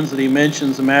same ones that he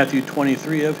mentions in Matthew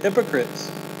 23 of hypocrites.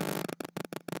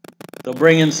 They'll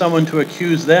bring in someone to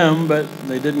accuse them, but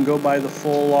they didn't go by the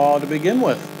full law to begin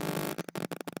with.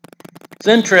 It's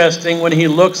interesting when he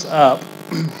looks up,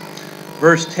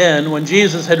 verse 10, when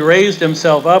Jesus had raised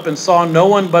himself up and saw no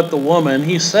one but the woman,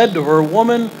 he said to her,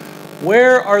 woman,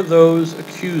 where are those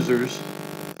accusers?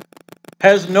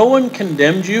 Has no one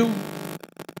condemned you?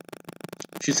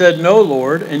 She said, no,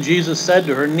 Lord. And Jesus said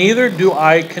to her, neither do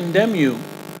I condemn you.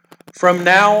 From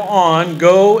now on,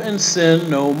 go and sin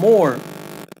no more.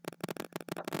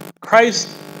 Christ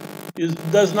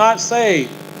does not say,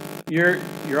 you're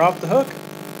off the hook.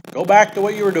 Go back to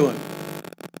what you were doing.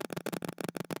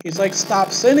 He's like, stop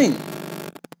sinning.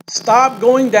 Stop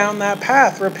going down that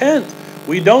path. Repent.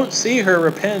 We don't see her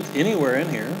repent anywhere in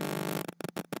here.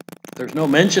 There's no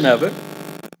mention of it.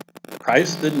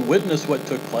 Christ didn't witness what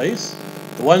took place.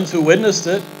 The ones who witnessed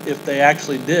it, if they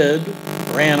actually did,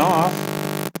 ran off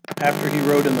after he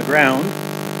wrote in the ground.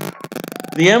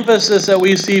 The emphasis that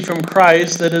we see from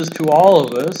Christ that is to all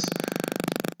of us,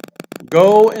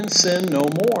 go and sin no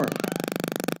more.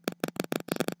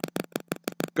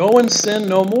 Go and sin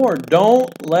no more.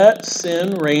 Don't let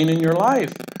sin reign in your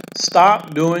life.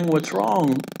 Stop doing what's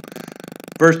wrong.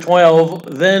 Verse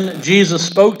 12, then Jesus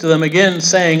spoke to them again,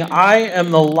 saying, I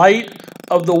am the light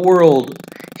of the world.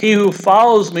 He who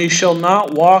follows me shall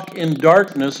not walk in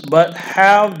darkness, but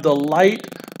have the light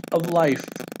of life.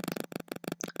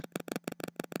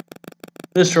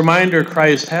 This reminder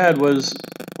Christ had was,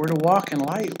 we're to walk in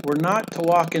light. We're not to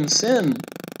walk in sin.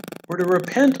 We're to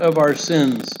repent of our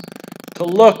sins, to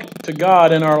look to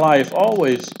God in our life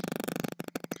always.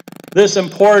 This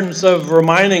importance of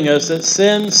reminding us that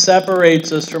sin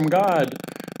separates us from God,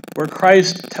 where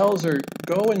Christ tells her,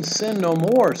 go and sin no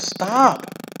more. Stop.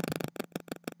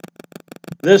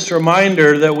 This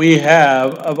reminder that we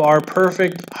have of our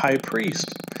perfect high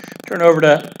priest. Turn over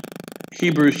to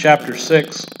Hebrews chapter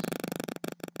 6.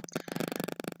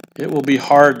 It will be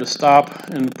hard to stop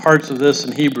in parts of this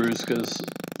in Hebrews because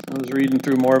I was reading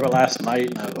through more of it last night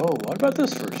and I was, oh, what about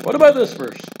this verse? What about this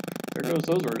verse? There goes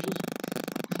those verses.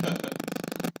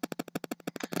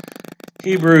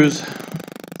 Hebrews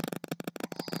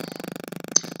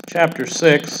chapter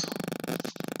 6,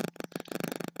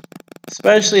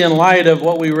 especially in light of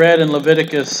what we read in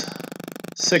Leviticus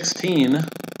 16,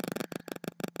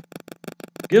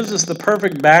 gives us the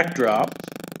perfect backdrop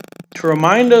to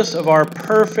remind us of our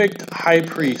perfect high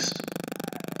priest.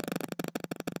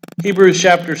 Hebrews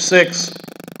chapter 6,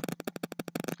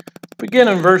 begin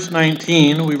in verse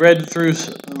 19. We read through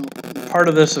part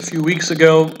of this a few weeks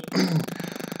ago.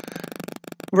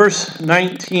 Verse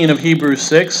 19 of Hebrews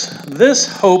 6, this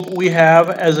hope we have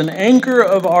as an anchor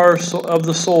of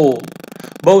the soul,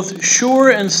 both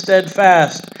sure and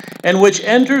steadfast, and which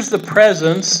enters the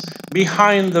presence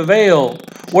behind the veil,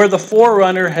 where the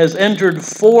forerunner has entered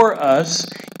for us,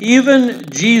 even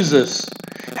Jesus,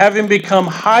 having become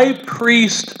high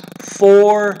priest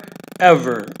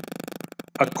forever,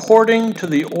 according to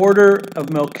the order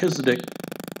of Melchizedek.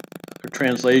 Or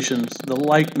translations, the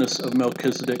likeness of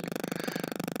Melchizedek.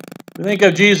 We think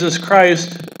of Jesus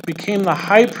Christ became the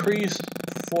high priest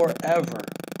forever.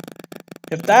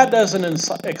 If that doesn't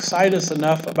excite us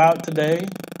enough about today,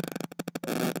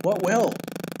 what will?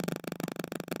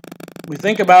 We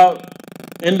think about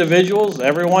individuals,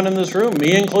 everyone in this room,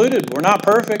 me included. We're not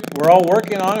perfect. We're all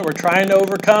working on it. We're trying to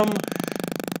overcome.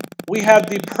 We have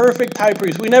the perfect high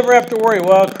priest. We never have to worry,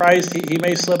 well, Christ, he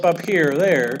may slip up here or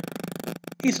there.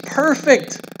 He's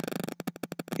perfect.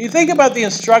 You think about the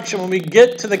instruction when we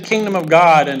get to the kingdom of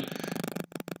God and,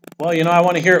 well, I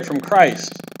want to hear it from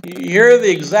Christ. You hear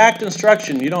the exact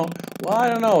instruction. You don't, well, I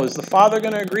don't know. Is the Father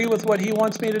going to agree with what he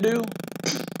wants me to do?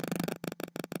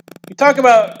 You talk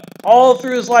about all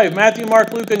through his life, Matthew,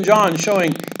 Mark, Luke, and John,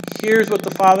 showing here's what the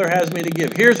Father has me to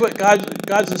give. Here's what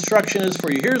God's instruction is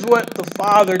for you. Here's what the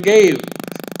Father gave.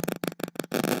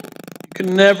 You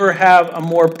can never have a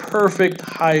more perfect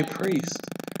high priest.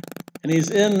 And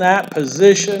he's in that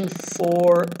position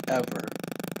forever.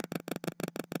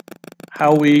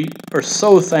 How we are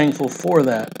so thankful for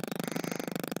that.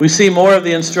 We see more of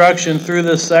the instruction through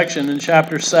this section in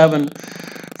chapter 7.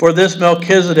 For this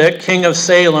Melchizedek, king of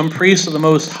Salem, priest of the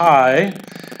Most High.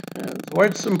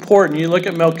 What's important, you look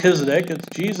at Melchizedek, it's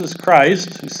Jesus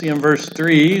Christ. You see in verse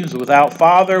 3, he's without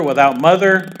father, without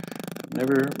mother. I've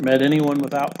never met anyone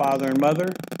without father and mother.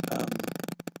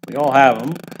 We all have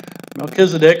them.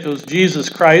 Melchizedek was Jesus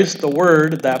Christ, the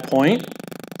Word at that point.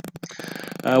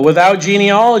 Without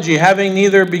genealogy, having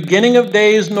neither beginning of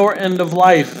days nor end of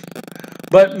life,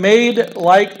 but made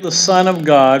like the Son of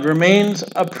God, remains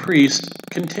a priest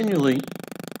continually.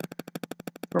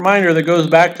 Reminder that goes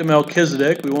back to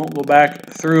Melchizedek. We won't go back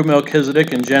through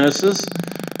Melchizedek in Genesis.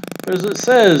 But as it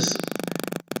says,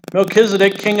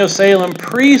 Melchizedek, king of Salem,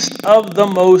 priest of the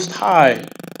Most High.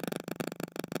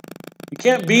 You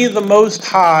can't be the Most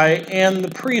High and the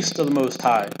priest of the Most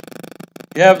High.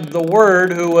 You have the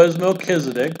Word, who was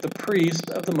Melchizedek, the priest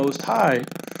of the Most High.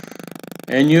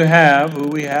 And you have, who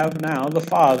we have now, the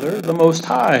Father, the Most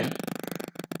High.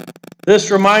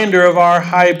 This reminder of our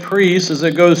high priest as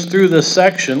it goes through this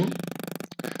section,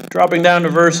 dropping down to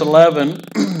verse 11,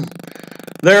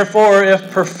 therefore,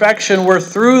 if perfection were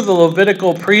through the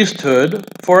Levitical priesthood,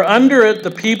 for under it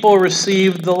the people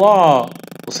received the law.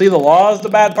 Well, see, the law is the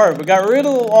bad part. If we got rid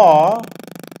of the law,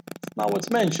 it's not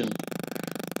what's mentioned.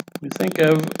 We think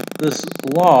of this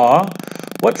law.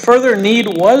 What further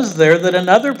need was there that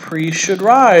another priest should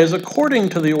rise according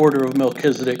to the order of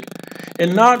Melchizedek,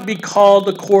 and not be called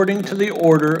according to the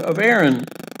order of Aaron?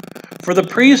 For the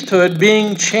priesthood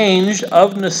being changed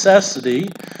of necessity,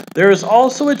 there is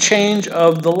also a change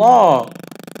of the law.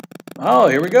 Oh,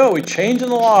 here we go. We're changing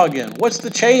the law again. What's the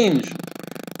change?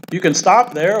 You can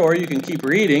stop there, or you can keep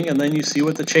reading, and then you see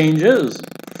what the change is.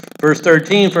 Verse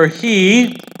 13, for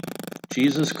he,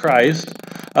 Jesus Christ,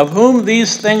 of whom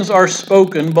these things are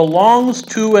spoken, belongs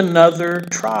to another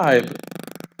tribe.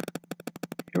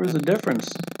 Here was the difference.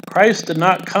 Christ did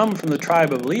not come from the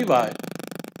tribe of Levi.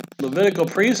 Levitical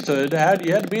priesthood, you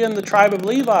had to be in the tribe of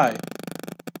Levi.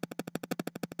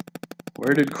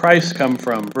 Where did Christ come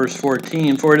from? Verse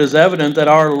 14, for it is evident that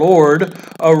our Lord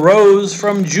arose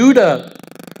from Judah,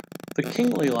 the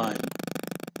kingly line.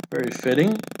 Very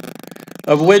fitting.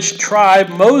 Of which tribe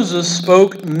Moses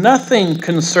spoke nothing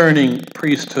concerning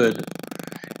priesthood.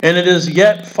 And it is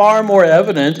yet far more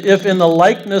evident if in the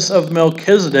likeness of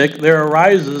Melchizedek there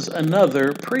arises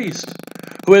another priest,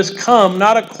 who has come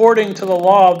not according to the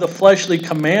law of the fleshly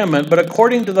commandment, but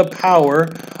according to the power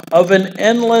of an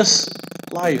endless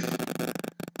life.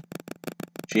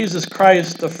 Jesus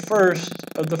Christ, the first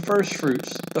of the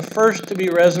firstfruits, the first to be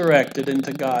resurrected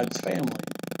into God's family.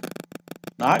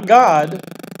 Not God,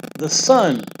 the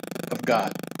Son of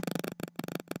God.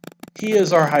 He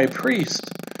is our high priest.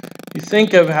 You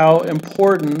think of how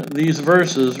important these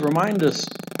verses remind us.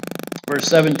 Verse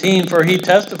 17, for he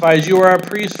testifies, you are a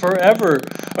priest forever,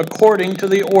 according to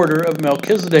the order of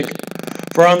Melchizedek.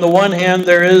 For on the one hand,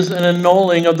 there is an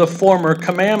annulling of the former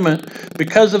commandment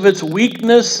because of its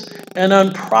weakness and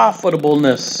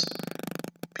unprofitableness.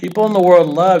 People in the world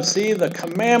love, see, the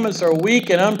commandments are weak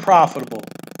and unprofitable.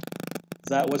 Is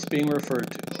that what's being referred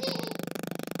to?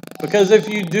 Because if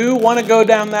you do want to go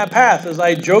down that path, as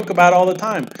I joke about all the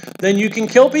time, then you can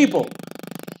kill people.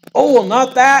 Oh, well,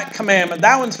 not that commandment.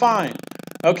 That one's fine.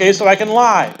 Okay, so I can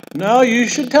lie. No, you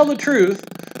should tell the truth.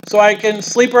 So I can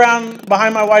sleep around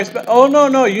behind my wife's bed. Oh,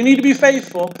 no, you need to be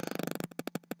faithful.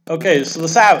 Okay, so the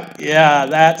Sabbath. Yeah,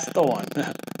 that's the one.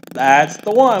 That's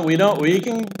the one. We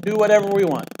can do whatever we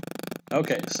want.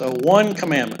 Okay, so one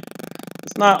commandment.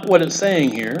 It's not what it's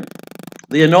saying here.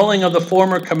 The annulling of the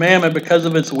former commandment because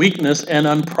of its weakness and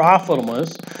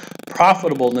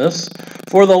unprofitableness,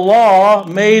 for the law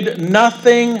made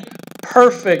nothing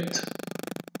perfect.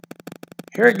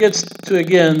 Here it gets to,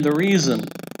 again, the reason.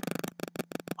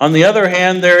 On the other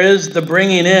hand, there is the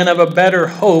bringing in of a better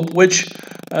hope,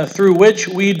 through which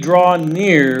we draw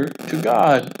near to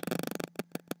God.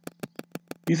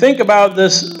 You think about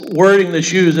this wording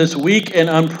that's used, this weak and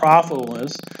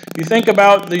unprofitableness. You think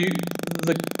about the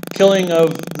killing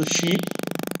of the sheep.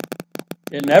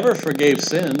 It never forgave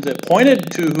sins. It pointed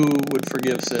to who would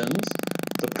forgive sins,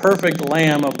 the perfect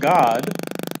Lamb of God.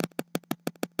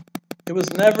 It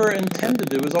was never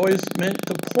intended. It was always meant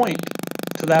to point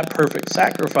to that perfect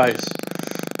sacrifice.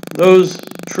 Those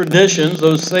traditions,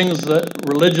 those things, that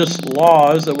religious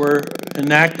laws that were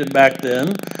enacted back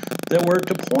then, that were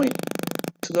to point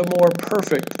to the more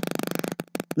perfect.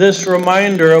 This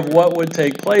reminder of what would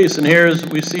take place. And here, as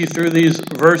we see through these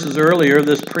verses earlier,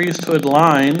 this priesthood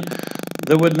line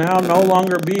that would now no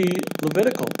longer be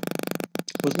Levitical,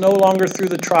 was no longer through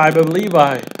the tribe of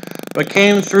Levi, but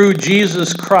came through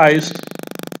Jesus Christ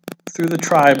through the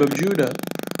tribe of Judah.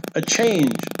 A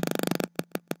change,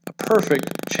 a perfect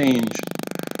change.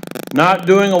 Not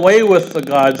doing away with the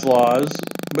God's laws,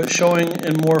 but showing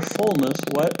in more fullness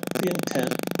what the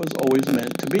intent was always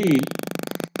meant to be.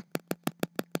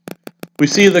 We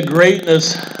see the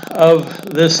greatness of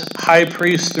this high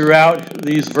priest throughout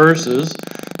these verses.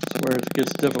 That's where it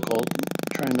gets difficult.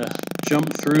 I'm trying to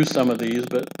jump through some of these,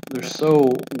 but they're so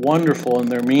wonderful in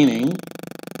their meaning.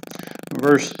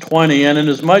 Verse 20, and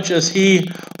inasmuch as he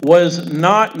was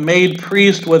not made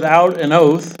priest without an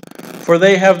oath, for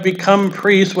they have become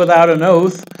priests without an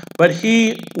oath, but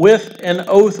he with an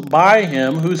oath by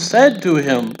him who said to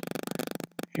him,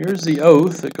 here's the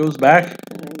oath that goes back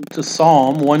to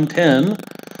Psalm 110,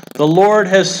 the Lord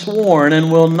has sworn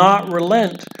and will not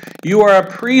relent. You are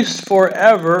a priest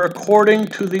forever according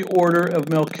to the order of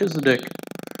Melchizedek.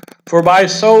 For by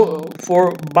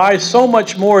so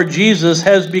much more Jesus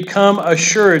has become a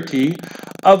surety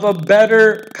of a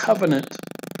better covenant.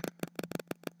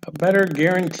 A better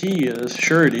guarantee, a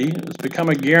surety has become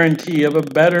a guarantee of a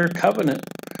better covenant.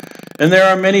 And there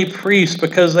are many priests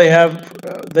because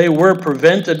they were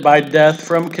prevented by death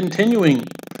from continuing.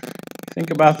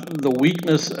 Think about the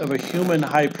weakness of a human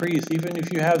high priest. Even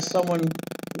if you have someone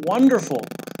wonderful,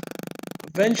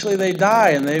 eventually they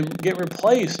die and they get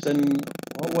replaced. And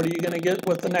well, what are you going to get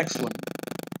with the next one?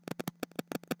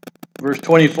 Verse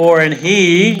 24, and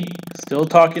he, still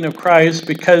talking of Christ,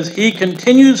 because he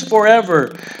continues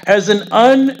forever, has an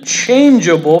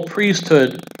unchangeable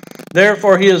priesthood.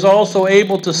 Therefore he is also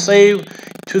able to save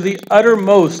to the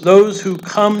uttermost those who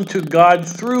come to God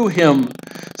through him,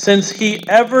 since he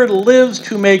ever lives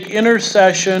to make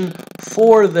intercession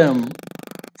for them.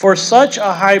 For such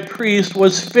a high priest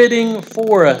was fitting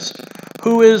for us,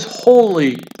 who is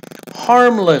holy,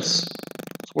 harmless.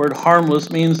 This word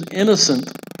harmless means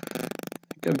innocent.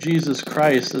 Think of Jesus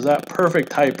Christ as that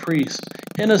perfect high priest,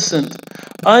 innocent,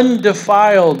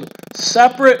 undefiled,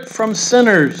 separate from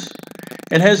sinners,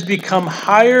 and has become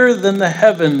higher than the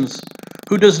heavens,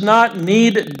 who does not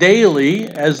need daily,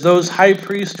 as those high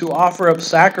priests who offer up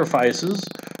sacrifices,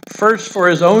 first for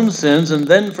his own sins and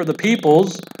then for the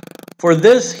people's. For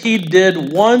this he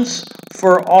did once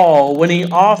for all when he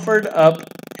offered up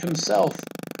himself.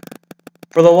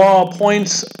 For the law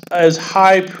appoints as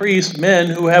high priests men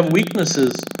who have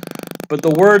weaknesses, but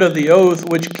the word of the oath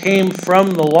which came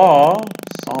from the law,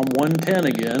 Psalm 110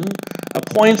 again,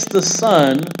 appoints the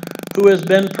Son who has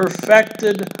been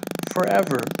perfected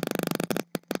forever.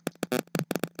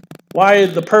 Why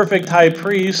the perfect high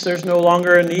priest? There's no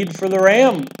longer a need for the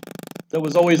ram that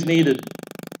was always needed.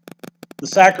 The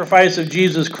sacrifice of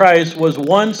Jesus Christ was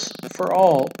once for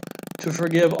all to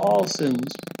forgive all sins.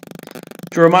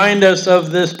 To remind us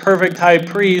of this perfect high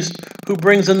priest who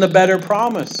brings in the better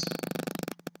promise.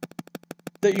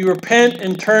 that you repent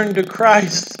and turn to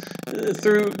Christ,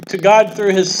 to God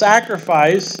through his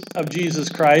sacrifice of Jesus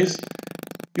Christ,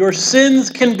 your sins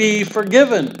can be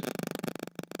forgiven.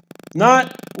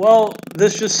 Not, well,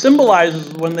 this just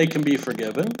symbolizes when they can be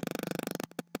forgiven,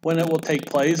 when it will take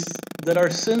place, that our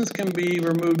sins can be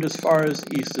removed as far as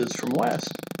east is from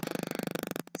west.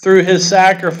 Through his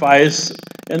sacrifice,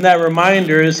 and that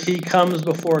reminder is he comes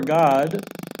before God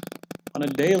on a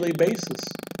daily basis,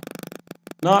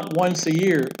 not once a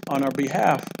year on our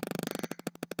behalf.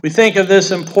 We think of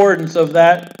this importance of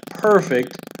that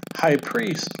perfect high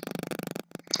priest.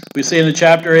 We see in the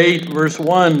chapter 8, verse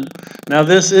 1, now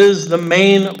this is the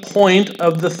main point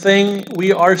of the thing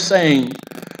we are saying.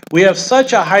 We have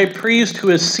such a high priest who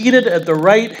is seated at the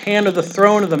right hand of the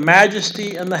throne of the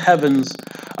majesty in the heavens,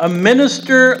 a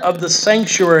minister of the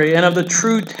sanctuary and of the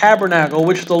true tabernacle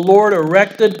which the Lord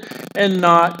erected and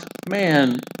not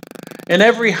man. And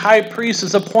every high priest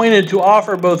is appointed to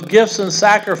offer both gifts and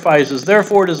sacrifices.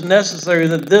 Therefore it is necessary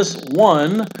that this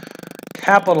one,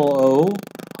 capital O,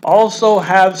 also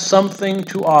have something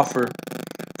to offer.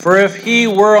 For if he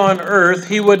were on earth,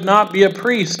 he would not be a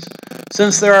priest,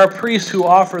 since there are priests who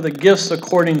offer the gifts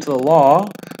according to the law.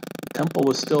 The temple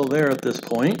was still there at this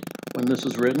point when this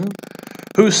was written,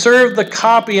 who serve the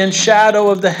copy and shadow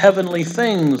of the heavenly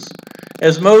things,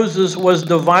 as Moses was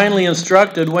divinely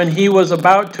instructed when he was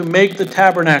about to make the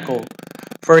tabernacle.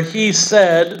 For he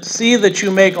said, see that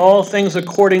you make all things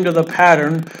according to the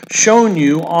pattern shown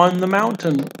you on the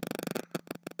mountain.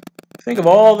 Think of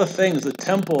all the things, the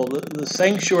temple, the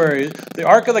sanctuary, the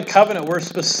Ark of the Covenant were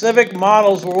specific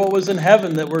models for what was in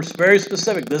heaven that were very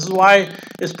specific. This is why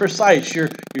it's precise. You're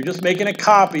just making a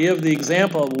copy of the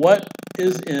example of what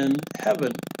is in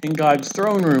heaven, in God's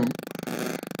throne room.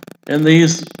 And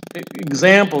these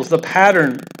examples, the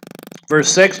pattern,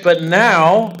 verse 6, but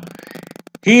now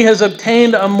he has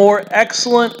obtained a more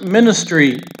excellent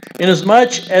ministry,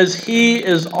 inasmuch as he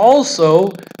is also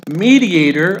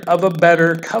mediator of a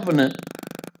better covenant,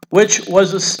 which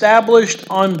was established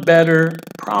on better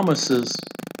promises.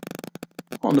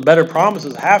 Well, the better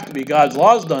promises have to be God's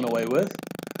laws done away with.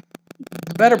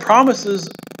 The better promises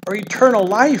are eternal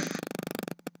life.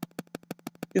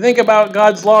 You think about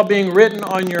God's law being written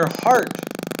on your heart.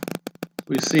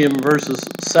 We see in verses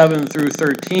 7 through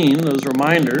 13, those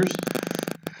reminders.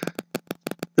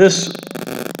 This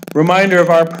reminder of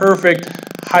our perfect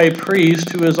high priest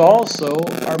who is also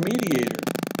our mediator.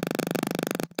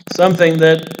 Something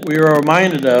that we are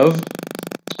reminded of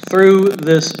through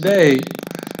this day.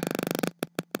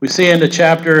 We see into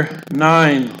chapter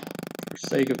 9. For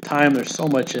sake of time, there's so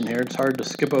much in here. It's hard to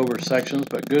skip over sections,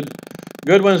 but good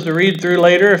ones to read through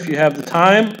later if you have the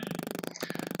time.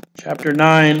 Chapter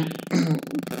 9,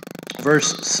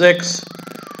 verse 6.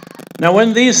 Now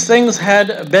when these things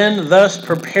had been thus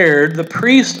prepared, the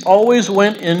priest always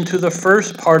went into the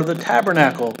first part of the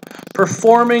tabernacle,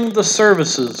 performing the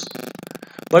services.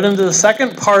 But into the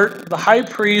second part, the high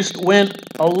priest went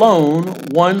alone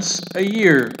once a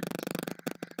year,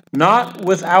 not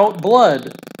without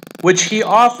blood, which he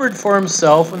offered for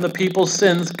himself and the people's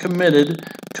sins committed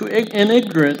in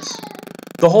ignorance.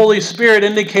 The Holy Spirit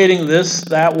indicating this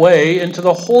that way into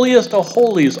the holiest of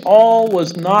holies, all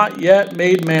was not yet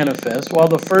made manifest, while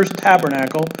the first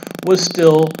tabernacle was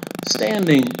still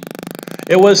standing.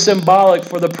 It was symbolic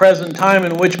for the present time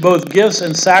in which both gifts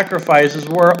and sacrifices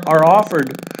are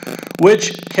offered,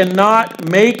 which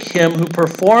cannot make him who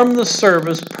performed the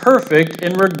service perfect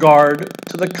in regard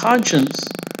to the conscience.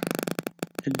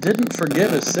 It didn't forgive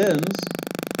his sins.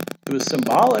 It was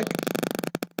symbolic.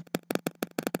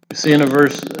 We see in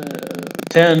verse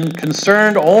 10,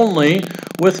 concerned only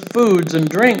with foods and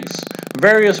drinks,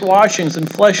 various washings and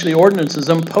fleshly ordinances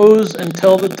imposed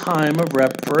until the time of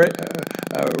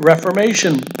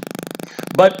Reformation.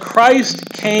 But Christ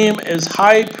came as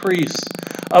high priest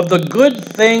of the good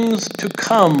things to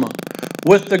come,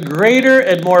 with the greater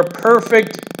and more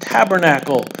perfect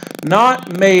tabernacle,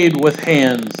 not made with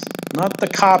hands, not the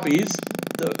copies,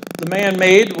 the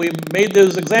man-made. We made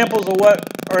those examples of what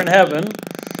are in heaven.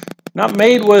 Not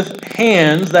made with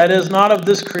hands, that is, not of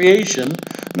this creation,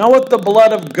 not with the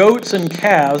blood of goats and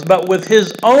calves, but with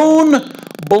his own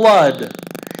blood.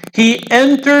 He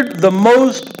entered the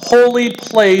most holy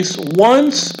place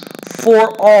once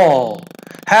for all,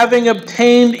 having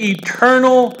obtained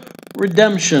eternal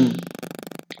redemption.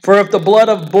 For if the blood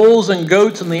of bulls and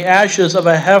goats and the ashes of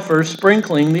a heifer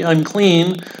sprinkling the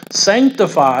unclean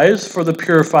sanctifies for the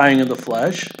purifying of the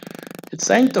flesh, it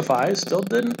sanctifies, still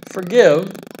didn't forgive,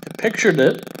 it pictured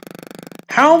it.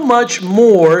 How much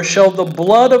more shall the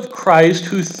blood of Christ,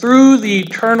 who through the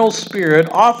eternal Spirit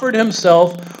offered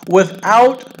himself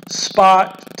without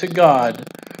spot to God.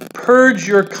 Purge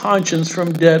your conscience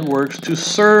from dead works to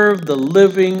serve the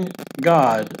living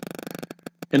God.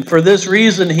 And for this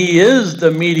reason, he is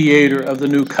the mediator of the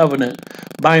new covenant,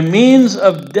 by means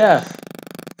of death,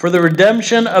 for the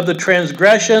redemption of the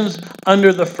transgressions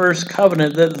under the first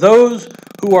covenant, that those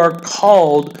who are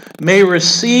called may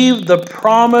receive the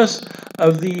promise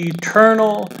of the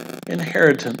eternal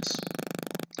inheritance.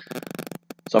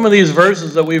 Some of these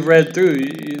verses that we've read through,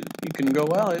 you can go,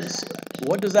 well,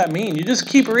 what does that mean? You just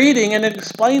keep reading and it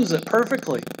explains it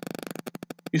perfectly.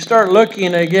 You start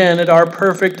looking again at our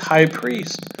perfect high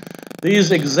priest.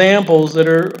 These examples that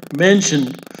are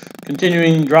mentioned,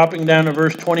 continuing, dropping down to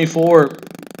verse 24.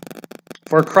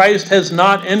 For Christ has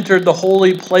not entered the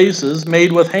holy places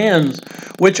made with hands,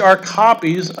 which are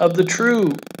copies of the true,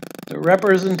 the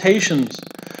representations,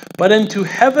 but into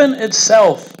heaven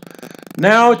itself,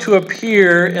 now to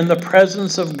appear in the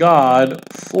presence of God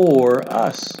for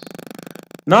us.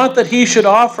 Not that he should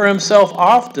offer himself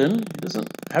often. He doesn't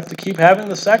have to keep having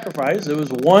the sacrifice. It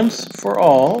was once for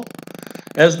all,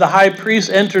 as the high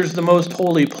priest enters the most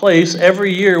holy place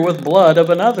every year with blood of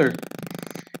another.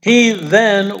 He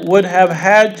then would have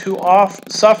had to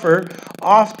suffer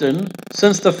often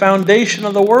since the foundation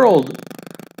of the world.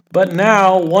 But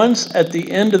now, once at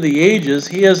the end of the ages,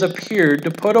 he has appeared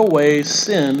to put away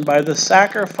sin by the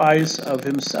sacrifice of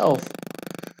himself.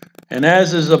 And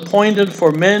as is appointed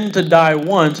for men to die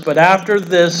once, but after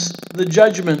this, the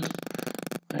judgment.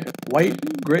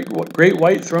 Great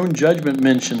white throne judgment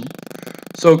mentioned.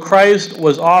 So Christ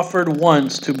was offered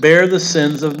once to bear the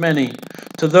sins of many.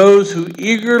 To those who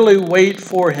eagerly wait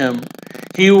for him,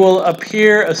 he will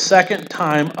appear a second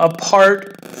time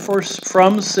apart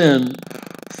from sin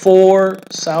for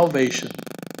salvation.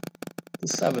 The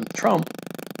seventh trump.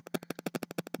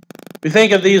 We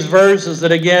think of these verses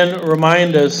that again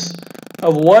remind us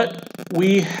of what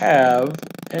we have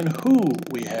and who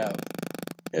we have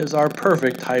as our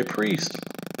perfect high priest.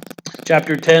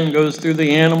 Chapter 10 goes through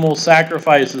the animal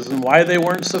sacrifices and why they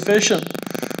weren't sufficient.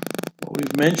 What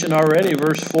we've mentioned already,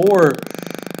 verse 4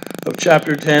 of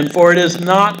chapter 10, for it is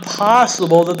not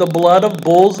possible that the blood of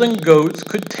bulls and goats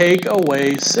could take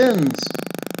away sins.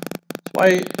 That's why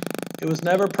it was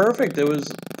never perfect. It was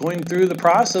going through the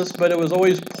process, but it was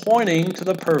always pointing to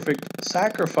the perfect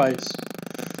sacrifice.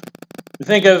 You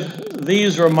think of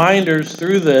these reminders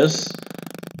through this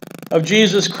of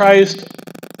Jesus Christ's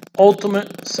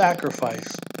ultimate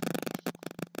sacrifice.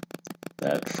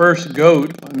 That first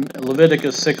goat in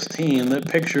Leviticus 16 that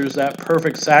pictures that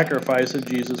perfect sacrifice of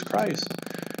Jesus Christ.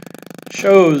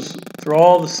 Shows through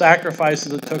all the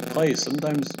sacrifices that took place.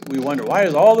 Sometimes we wonder, why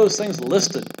is all those things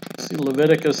listed? See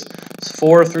Leviticus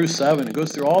 4 through 7. It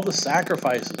goes through all the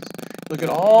sacrifices. Look at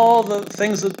all the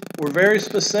things that were very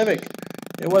specific.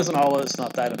 It wasn't all, it's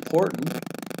not that important.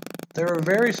 They were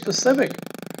very specific.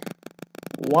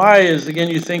 Why is, again,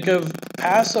 you think of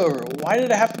Passover. Why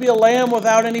did it have to be a lamb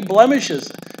without any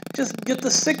blemishes? Just get the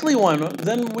sickly one.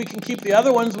 Then we can keep the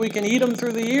other ones. We can eat them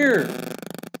through the year.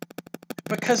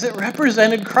 Because it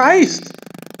represented Christ,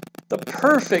 the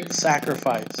perfect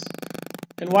sacrifice.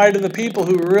 And why do the people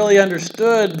who really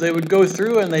understood, they would go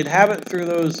through and they'd have it through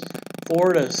those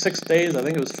 4 to 6 days. I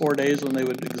think it was 4 days when they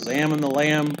would examine the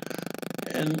lamb.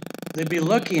 And they'd be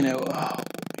looking at, oh,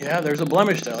 yeah, there's a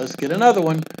blemish there. Let's get another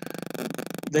one.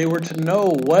 They were to know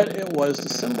what it was to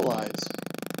symbolize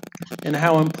and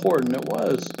how important it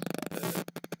was.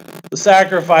 The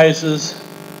sacrifices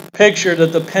picture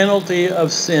that the penalty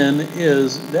of sin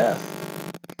is death.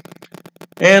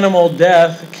 Animal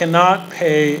death cannot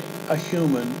pay a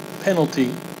human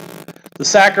penalty. The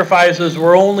sacrifices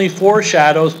were only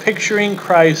foreshadows picturing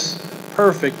Christ's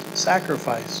perfect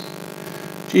sacrifice.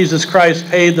 Jesus Christ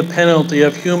paid the penalty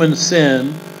of human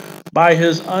sin by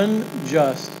his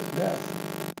unjust death.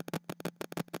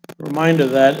 A reminder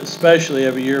of that, especially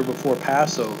every year before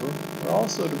Passover, but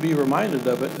also to be reminded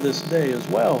of it this day as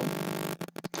well.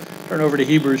 Turn over to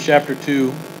Hebrews chapter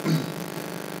 2.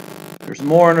 There's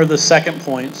more under the second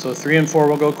point, so 3 and 4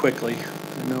 will go quickly.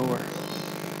 I know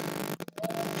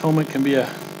atonement can be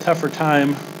a tougher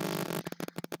time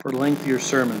for lengthier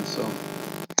sermons. So,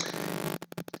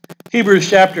 Hebrews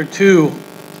chapter 2.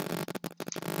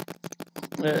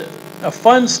 A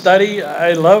fun study.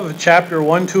 I love chapter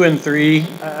 1, 2, and 3.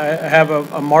 I have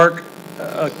a mark,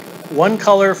 one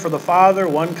color for the Father,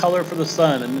 one color for the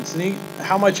Son. And it's neat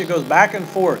how much it goes back and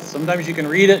forth. Sometimes you can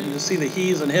read it and just see the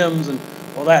he's and hims, and,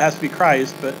 well, that has to be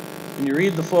Christ. But when you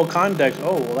read the full context,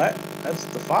 oh, well, that's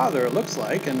the Father, it looks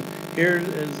like. And here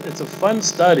it's a fun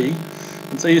study.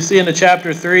 And so you see into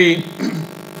chapter 2,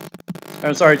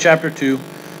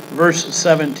 verse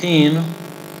 17.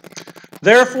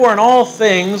 Therefore, in all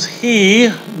things, he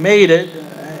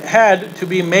had to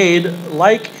be made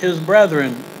like his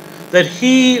brethren, that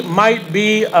he might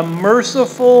be a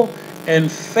merciful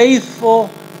and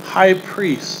faithful high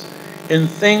priest in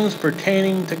things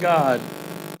pertaining to God.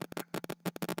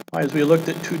 As we looked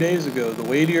at 2 days ago, the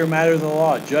weightier matter of the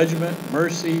law, judgment,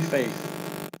 mercy,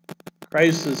 faith.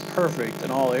 Christ is perfect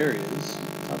in all areas.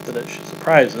 Not that it should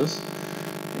surprise us.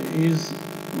 He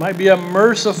might be a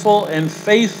merciful and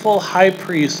faithful high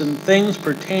priest in things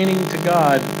pertaining to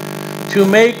God, to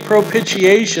make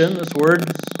propitiation, this word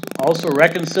is also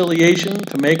reconciliation,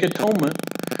 to make atonement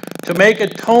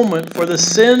for the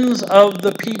sins of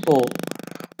the people.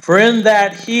 For in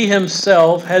that he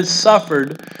himself has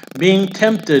suffered, being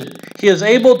tempted, he is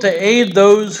able to aid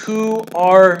those who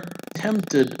are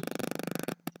tempted.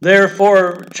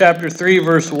 Therefore, chapter 3,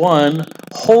 verse 1,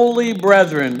 holy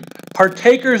brethren,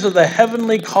 partakers of the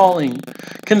heavenly calling,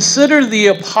 consider the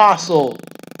apostle,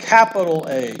 capital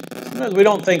A. Sometimes we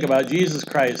don't think about Jesus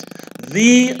Christ,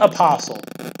 the apostle.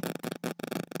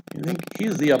 You think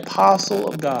he's the apostle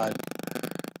of God.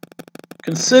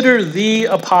 Consider the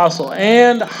apostle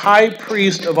and high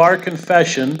priest of our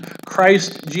confession,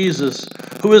 Christ Jesus,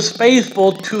 who is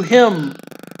faithful to him,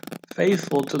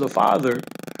 faithful to the Father,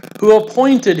 who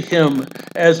appointed him,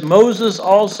 as Moses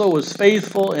also was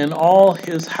faithful in all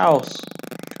his house.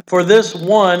 For this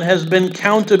one has been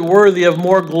counted worthy of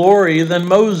more glory than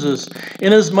Moses,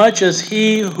 inasmuch as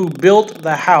he who built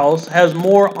the house has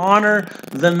more honor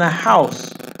than the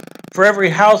house. For every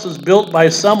house is built by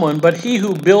someone, but he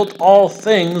who built all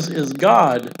things is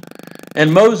God.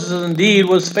 And Moses indeed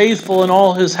was faithful in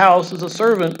all his house as a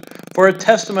servant, for a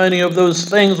testimony of those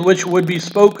things which would be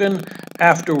spoken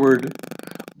afterward.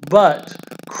 But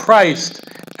Christ,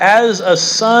 as a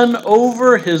son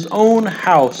over his own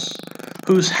house,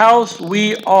 whose house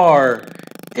we are,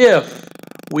 if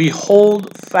we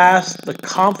hold fast the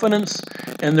confidence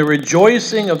and the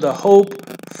rejoicing of the hope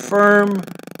firm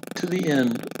to the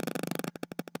end.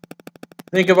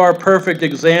 Think of our perfect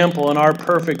example and our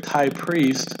perfect high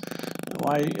priest.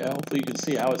 Hopefully you can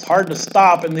see how it's hard to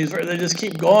stop in these. They just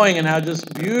keep going, and how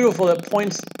just beautiful it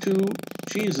points to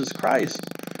Jesus Christ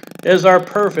as our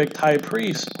perfect high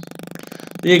priest.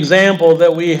 The example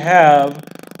that we have,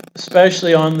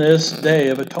 especially on this day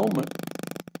of atonement,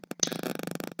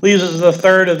 leads us to the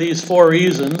third of these 4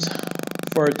 reasons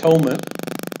for atonement.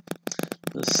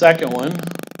 The second one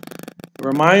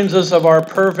reminds us of our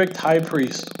perfect high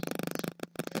priest.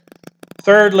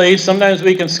 Thirdly, sometimes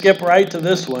we can skip right to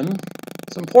this one.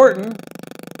 It's important,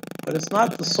 but it's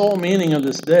not the sole meaning of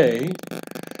this day.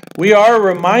 We are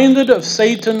reminded of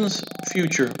Satan's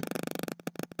future.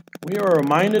 We are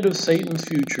reminded of Satan's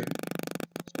future.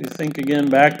 We think again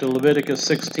back to Leviticus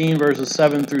 16, verses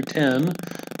 7 through 10.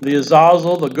 The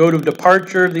Azazel, the goat of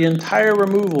departure, the entire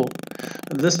removal.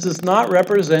 This does not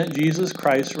represent Jesus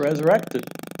Christ resurrected.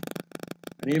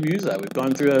 Many of you use that. We've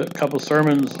gone through a couple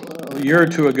sermons a year or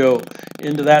two ago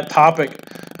into that topic.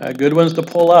 Good ones to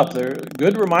pull up. They're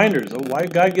good reminders of why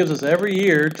God gives us every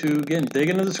year to, again, dig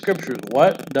into the Scriptures.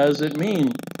 What does it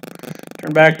mean?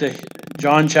 Turn back to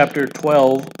John chapter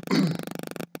 12.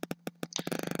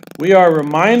 We are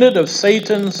reminded of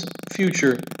Satan's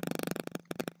future.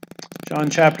 John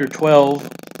chapter 12.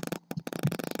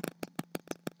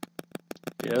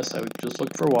 Yes, I would just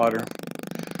look for water.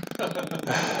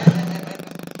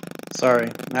 Sorry,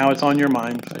 now it's on your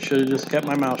mind. I should have just kept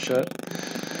my mouth shut.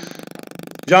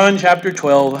 John chapter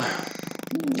 12,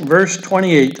 verse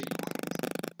 28.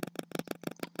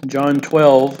 John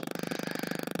 12.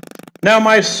 Now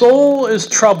my soul is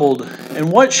troubled,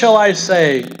 and what shall I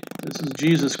say? This is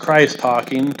Jesus Christ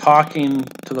talking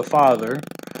to the Father.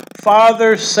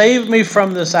 Father, save me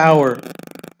from this hour.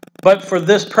 But for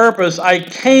this purpose I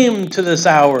came to this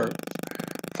hour.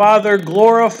 Father,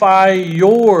 glorify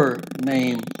your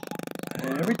name.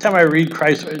 Every time I read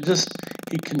Christ,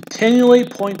 he continually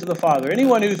points to the Father.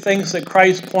 Anyone who thinks that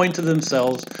Christ points to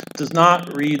themselves does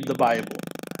not read the Bible.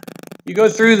 You go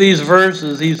through these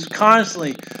verses, he's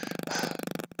constantly,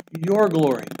 your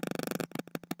glory.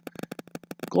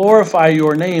 Glorify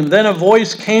your name. Then a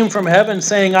voice came from heaven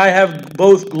saying, I have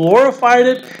both glorified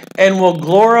it and will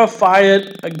glorify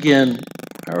it again.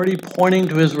 Already pointing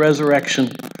to his resurrection.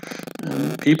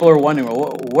 And people are wondering,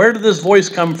 well, where did this voice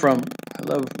come from? I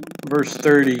love verse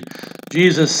 30.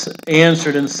 Jesus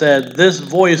answered and said, this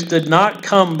voice did not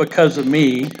come because of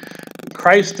me.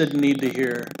 Christ didn't need to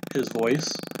hear his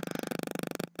voice.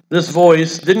 This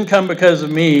voice didn't come because of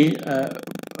me,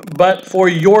 but for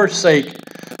your sake.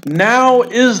 Now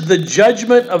is the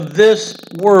judgment of this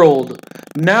world.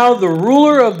 Now the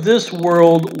ruler of this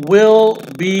world will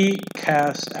be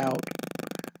cast out.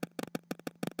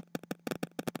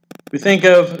 We think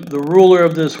of the ruler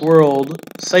of this world,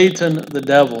 Satan the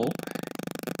devil.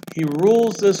 He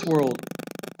rules this world.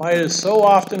 Why it is so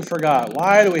often forgot.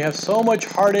 Why do we have so much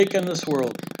heartache in this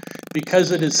world?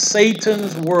 Because it is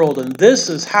Satan's world, and this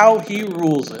is how he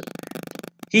rules it.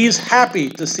 He's happy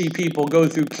to see people go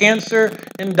through cancer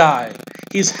and die.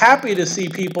 He's happy to see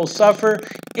people suffer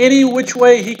any which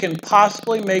way he can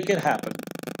possibly make it happen.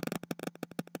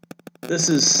 This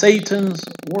is Satan's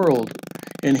world,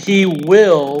 and he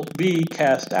will be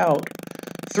cast out.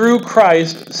 Through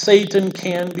Christ, Satan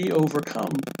can be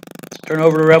overcome. Let's turn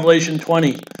over to Revelation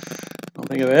 20. I don't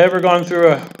think I've ever gone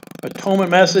through an atonement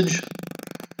message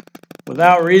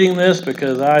without reading this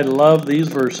because I love these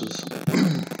verses.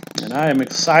 And I am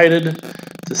excited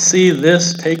to see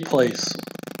this take place.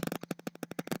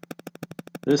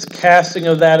 This casting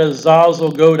of that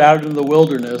Azazel goat out into the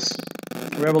wilderness.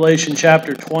 Revelation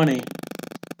chapter 20,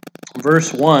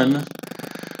 verse 1.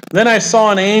 Then I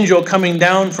saw an angel coming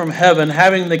down from heaven,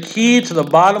 having the key to the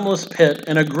bottomless pit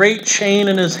and a great chain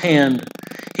in his hand.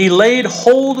 He laid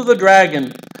hold of the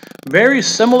dragon. Very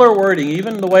similar wording,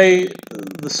 even the way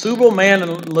the Subal man in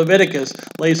Leviticus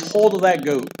lays hold of that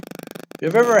goat. If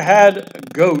you've ever had a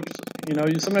goat,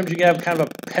 sometimes you can have kind of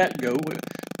a pet goat.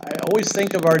 I always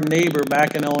think of our neighbor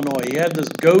back in Illinois. He had this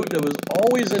goat that was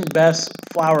always in Beth's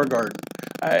flower garden.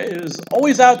 It was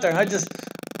always out there, and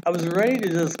I was ready to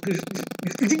just,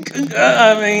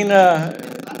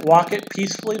 walk it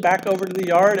peacefully back over to the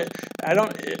yard.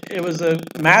 It was a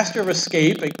master of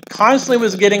escape. It constantly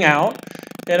was getting out,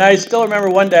 and I still remember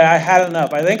one day I had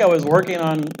enough. I think I was working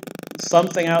on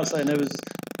something outside, and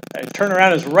I turn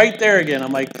around, it's right there again.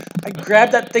 I'm like, I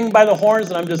grabbed that thing by the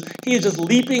horns, and he's just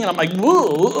leaping, and I'm like,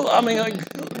 whoa!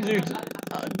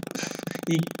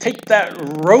 You take that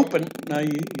rope, and now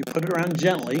you put it around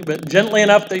gently, but gently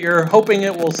enough that you're hoping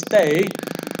it will stay.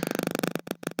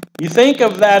 You think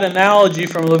of that analogy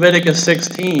from Leviticus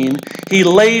 16. He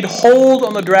laid hold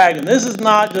on the dragon. This is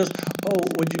not just,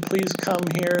 would you please come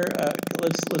here?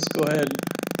 Let's go ahead.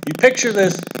 You picture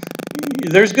this.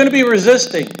 There's going to be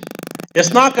resisting.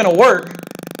 It's not going to work.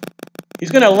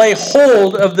 He's going to lay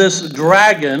hold of this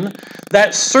dragon,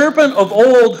 that serpent of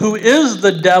old who is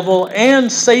the devil and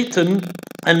Satan,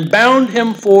 and bound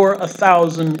him for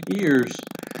 1,000 years.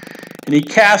 And he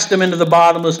cast him into the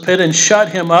bottomless pit and shut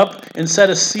him up and set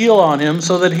a seal on him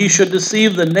so that he should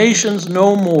deceive the nations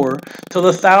no more till the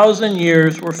 1,000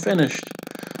 years were finished.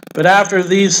 But after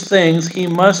these things he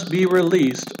must be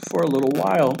released for a little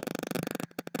while.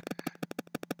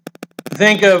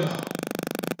 Think of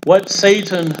what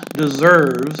Satan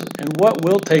deserves and what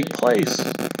will take place.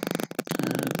 I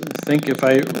think if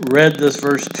I read this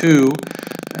verse 2,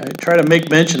 I try to make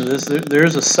mention of this.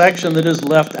 There's a section that is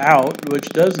left out, which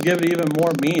does give it even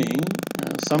more meaning.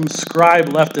 Some scribe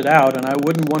left it out, and I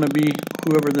wouldn't want to be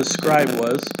whoever this scribe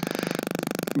was.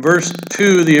 Verse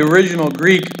 2, the original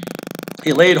Greek,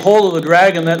 he laid hold of the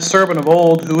dragon, that serpent of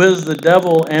old, who is the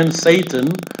devil and Satan,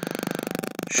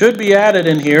 should be added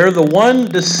in here, the one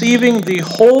deceiving the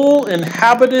whole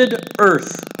inhabited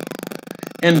earth,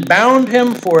 and bound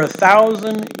him for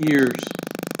 1,000 years.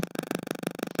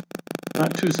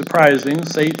 Not too surprising,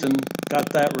 Satan got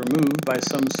that removed by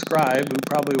some scribe who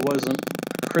probably wasn't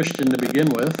a Christian to begin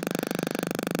with.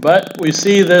 But we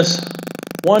see this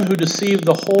one who deceived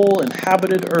the whole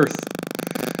inhabited earth.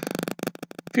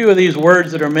 A few of these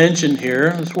words that are mentioned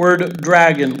here, this word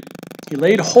dragon. He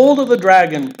laid hold of the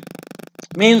dragon.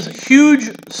 Means huge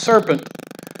serpent.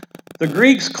 The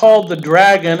Greeks called the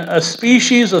dragon a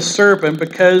species of serpent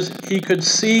because he could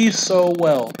see so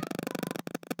well.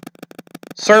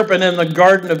 Serpent in the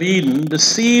Garden of Eden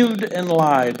deceived and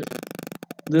lied.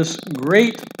 This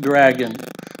great dragon.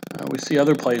 We see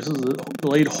other places that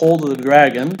laid hold of the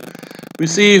dragon. We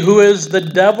see who is the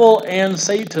devil and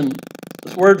Satan.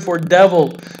 This word for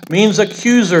devil means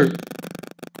accuser,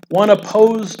 one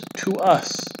opposed to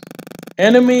us.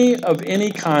 Enemy of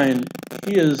any kind.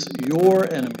 He is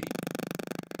your enemy.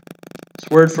 This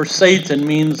word for Satan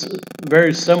means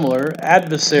very similar.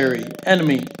 Adversary,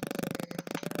 enemy.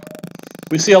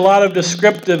 We see a lot of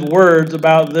descriptive words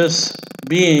about this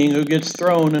being who gets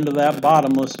thrown into that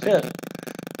bottomless pit.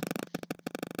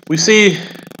 We see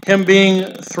him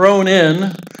being thrown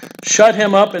in, shut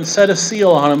him up and set a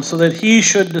seal on him so that he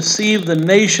should deceive the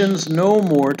nations no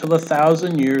more till the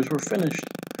 1,000 years were finished.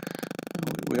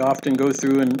 We often go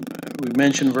through and we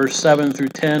mention verse 7 through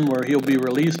 10 where he'll be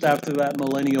released after that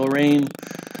millennial reign.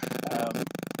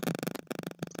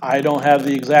 I don't have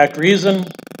the exact reason.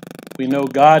 We know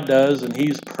God does, and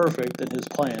he's perfect in his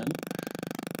plan.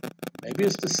 Maybe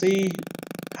it's to see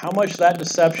how much that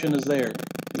deception is there.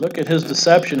 Look at his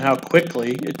deception, how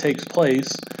quickly it takes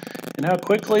place. And how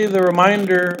quickly the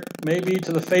reminder may be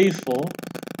to the faithful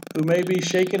who may be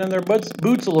shaking in their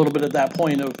boots a little bit at that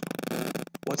point of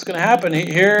what's going to happen.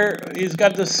 Here, he's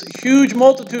got this huge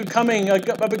multitude coming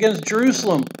up against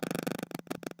Jerusalem.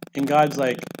 And God's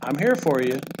like, I'm here for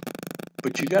you,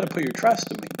 but you got to put your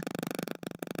trust in me.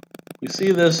 We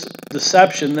see this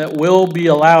deception that will be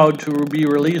allowed to be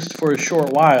released for a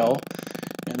short while.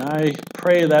 And I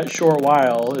pray that short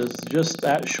while is just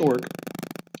that short.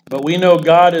 But we know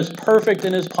God is perfect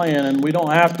in his plan, and we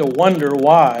don't have to wonder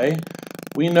why.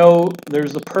 We know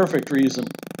there's a perfect reason.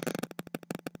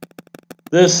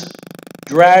 This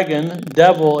dragon,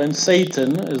 devil, and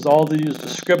Satan is all these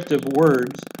descriptive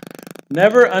words.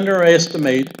 Never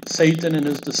underestimate Satan and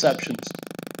his deceptions.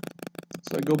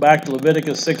 So I go back to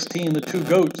Leviticus 16, the two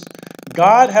goats.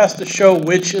 God has to show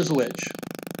which is which.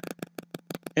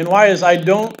 And why is I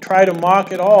don't try to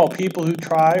mock at all people who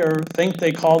try or think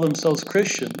they call themselves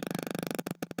Christian.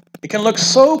 It can look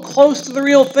so close to the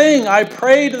real thing. I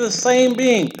pray to the same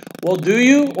being. Well, do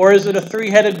you? Or is it a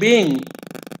three-headed being?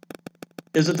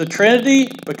 Is it the Trinity?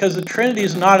 Because the Trinity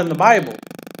is not in the Bible.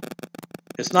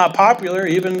 It's not popular.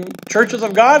 Even churches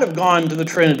of God have gone to the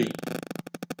Trinity.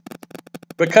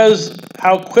 Because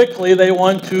how quickly they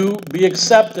want to be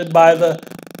accepted by the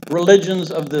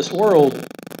religions of this world.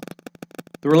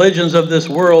 The religions of this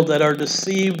world that are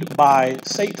deceived by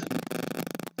Satan.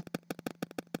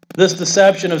 This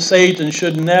deception of Satan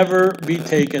should never be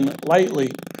taken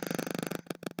lightly.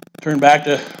 Turn back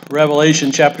to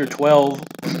Revelation chapter 12.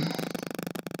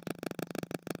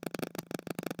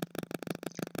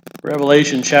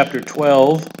 Revelation chapter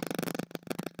 12.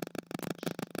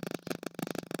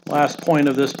 Last point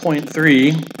of this, point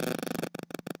 3.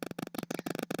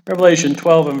 Revelation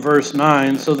 12 and verse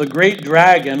 9. So the great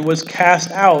dragon was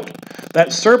cast out,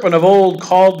 that serpent of old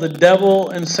called the devil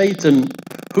and Satan,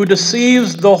 who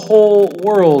deceives the whole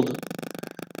world.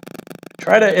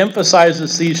 Try to emphasize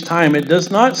this each time. It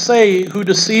does not say who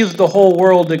deceives the whole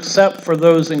world except for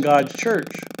those in God's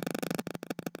church.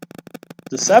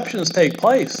 Deceptions take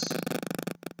place.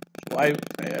 I'm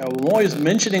always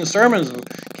mentioning sermons.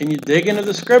 Can you dig into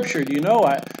the scripture? Do you know?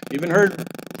 I even heard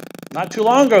not too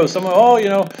long ago someone,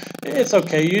 it's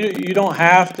okay. You don't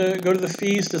have to go to the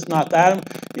feast. It's not that.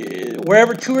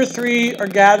 Wherever 2 or 3 are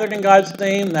gathered in God's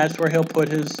name, that's where he'll put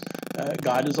his,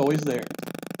 God is always there.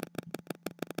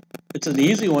 It's an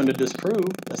easy one to disprove.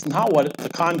 That's not what the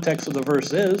context of the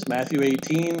verse is. Matthew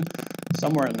 18,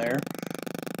 somewhere in there.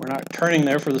 We're not turning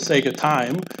there for the sake of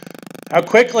time. How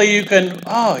quickly you can,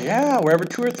 wherever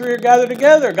 2 or 3 are gathered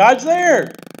together, God's there.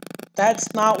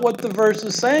 That's not what the verse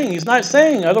is saying. He's not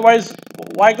saying, otherwise,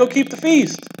 why go keep the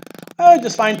feast?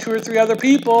 Just find 2 or 3 other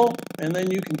people, and then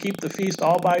you can keep the feast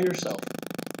all by yourself.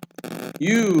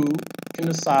 You can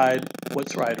decide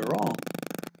what's right or wrong.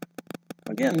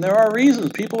 Again, there are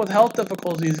reasons. People with health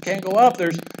difficulties can't go up.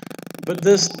 But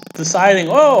this deciding,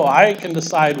 I can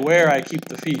decide where I keep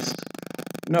the feast.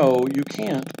 No, you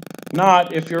can't.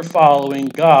 Not if you're following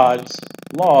God's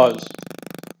laws.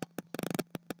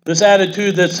 This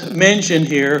attitude that's mentioned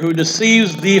here, who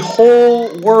deceives the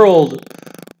whole world,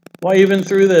 why even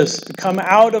through this, to come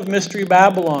out of Mystery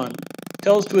Babylon,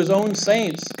 tells to his own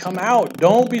saints, come out,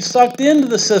 don't be sucked into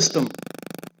the system.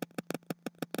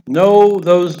 Know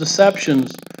those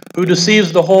deceptions, who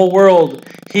deceives the whole world.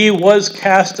 He was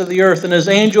cast to the earth, and his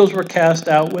angels were cast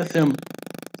out with him.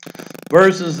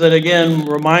 Verses that again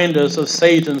remind us of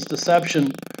Satan's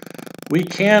deception. We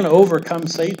can overcome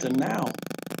Satan now.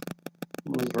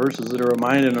 Those verses that are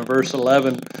reminded in verse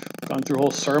 11. I've gone through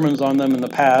whole sermons on them in the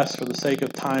past. For the sake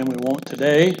of time, we won't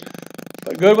today.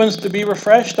 But good ones to be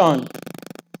refreshed on.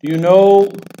 Do you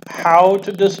know how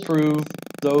to disprove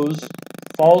those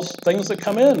false things that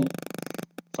come in?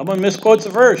 Someone misquotes a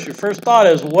verse. Your first thought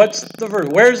is, what's the verse?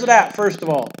 Where's it at, first of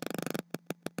all?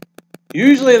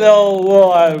 Usually that's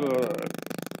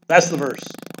the verse.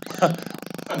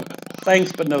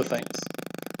 Thanks, but no thanks.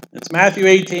 It's Matthew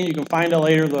 18. You can find it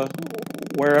later,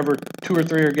 wherever 2 or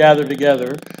 3 are gathered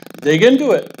together. Dig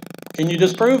into it. Can you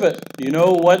disprove it? Do you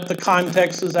know what the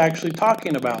context is actually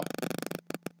talking about?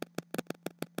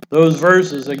 Those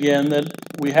verses, again, that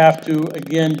we have to,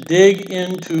 again, dig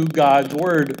into God's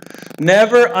Word.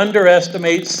 Never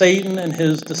underestimate Satan and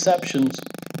his deceptions.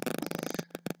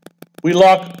 We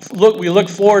look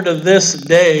forward to this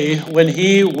day when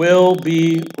he will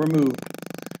be removed.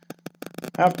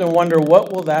 I often wonder,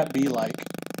 what will that be like?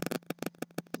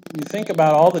 You think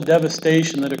about all the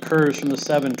devastation that occurs from the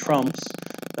 7 trumps,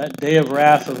 that day of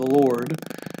wrath of the Lord,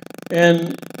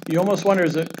 and you almost wonder,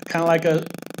 is it kind of like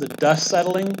the dust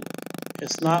settling?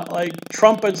 It's not like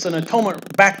trumpets and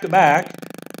atonement back to back.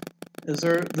 Is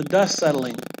there the dust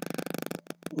settling?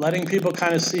 letting people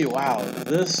kind of see, wow,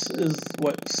 this is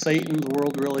what Satan's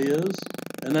world really is.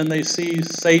 And then they see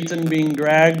Satan being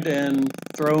dragged and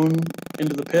thrown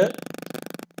into the pit.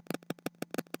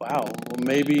 Wow, well,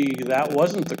 maybe that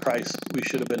wasn't the Christ we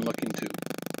should have been looking to.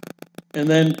 And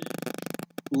then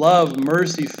love,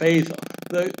 mercy, faith,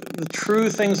 the true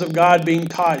things of God being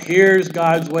taught. Here's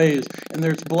God's ways. And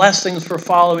there's blessings for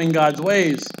following God's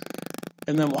ways.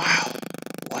 And then, wow,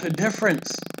 what a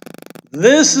difference.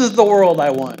 This is the world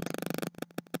I want.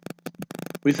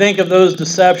 We think of those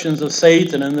deceptions of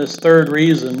Satan in this third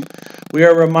reason. We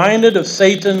are reminded of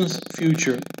Satan's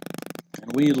future.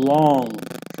 And we long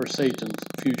for Satan's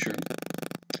future.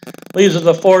 Leaves us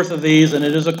the fourth of these, and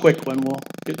it is a quick one. We'll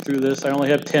get through this. I only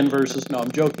have 10 verses. No,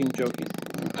 I'm joking.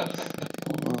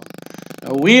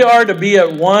 We are to be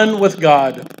at one with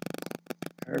God.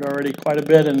 Heard already quite a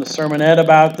bit in the sermonette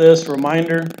about this.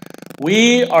 Reminder,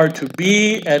 we are to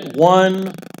be at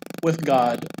one with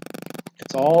God.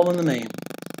 It's all in the name.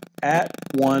 At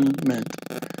one meant.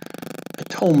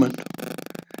 Atonement.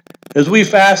 As we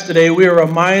fast today, we are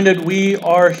reminded we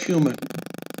are human.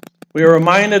 We are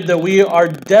reminded that we are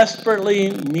desperately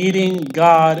needing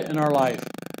God in our life.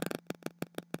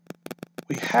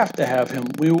 We have to have Him.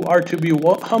 We are to be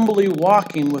humbly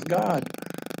walking with God.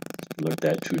 We looked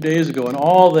at 2 days ago, and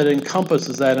all that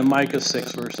encompasses that in Micah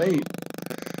 6, verse 8.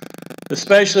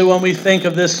 Especially when we think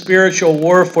of this spiritual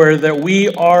warfare that we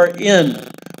are in.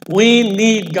 We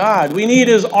need God. We need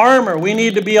His armor. We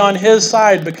need to be on His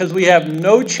side because we have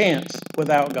no chance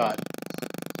without God.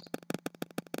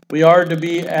 We are to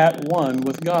be at one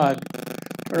with God.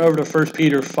 Turn over to 1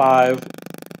 Peter 5.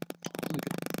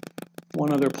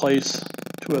 One other place,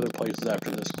 two other places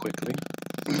after this quickly.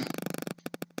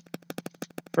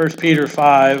 1 Peter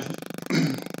 5.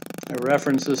 I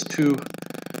referenced this two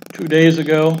days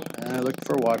ago. And I looked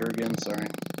for water again, sorry.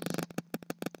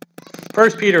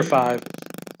 1 Peter 5.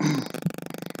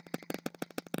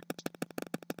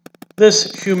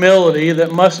 This humility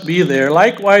that must be there.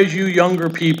 Likewise, you younger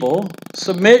people,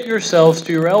 submit yourselves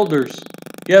to your elders.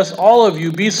 Yes, all of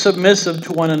you, be submissive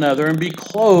to one another and be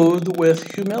clothed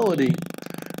with humility.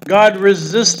 God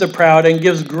resists the proud and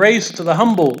gives grace to the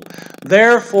humble.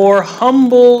 Therefore,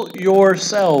 humble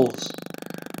yourselves.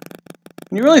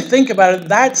 When you really think about it,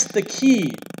 that's the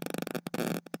key.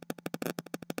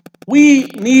 We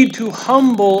need to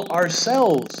humble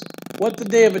ourselves. What the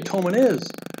Day of Atonement is.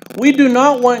 We do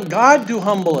not want God to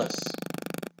humble us.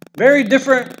 Very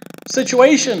different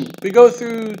situation. We go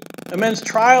through immense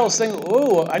trials thinking,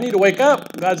 oh, I need to wake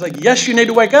up. God's like, yes, you need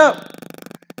to wake up.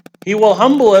 He will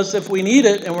humble us if we need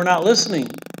it and we're not listening.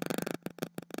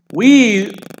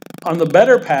 We, on the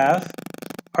better path,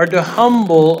 are to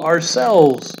humble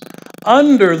ourselves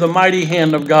under the mighty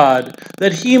hand of God,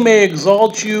 that He may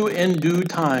exalt you in due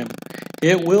time.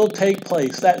 It will take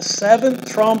place. That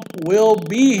seventh trump will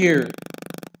be here.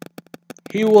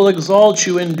 He will exalt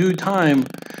you in due time,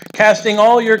 casting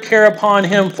all your care upon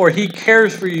Him, for He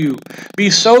cares for you.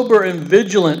 Be sober and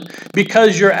vigilant,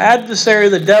 because your adversary,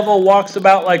 the devil, walks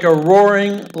about like a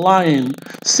roaring lion,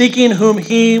 seeking whom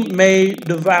he may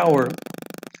devour.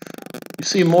 You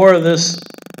see more of this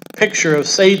picture of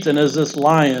Satan as this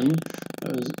lion. I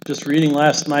was just reading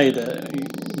last night,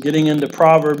 getting into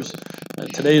Proverbs.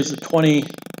 Today is the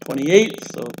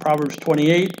 28th, so Proverbs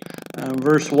 28,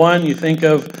 verse 1. You think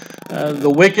of the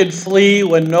wicked flee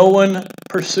when no one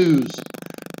pursues,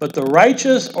 but the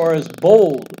righteous are as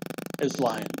bold as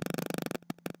lions.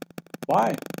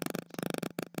 Why?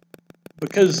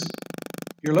 Because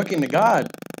you're looking to God.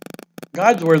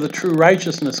 God's where the true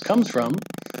righteousness comes from.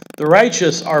 The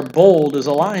righteous are bold as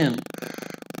a lion.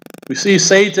 We see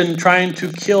Satan trying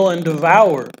to kill and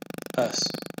devour us.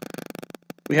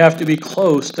 We have to be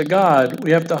close to God.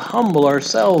 We have to humble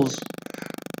ourselves.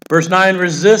 Verse 9,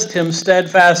 resist him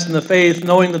steadfast in the faith,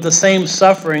 knowing that the same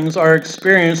sufferings are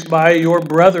experienced by your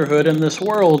brotherhood in this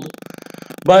world.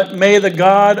 But may the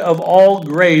God of all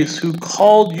grace, who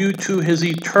called you to His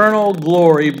eternal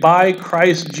glory by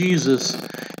Christ Jesus,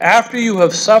 after you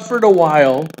have suffered a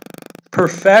while,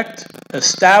 perfect,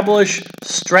 establish,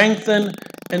 strengthen,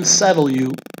 and settle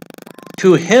you.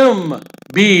 To Him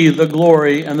be the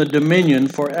glory and the dominion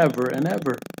forever and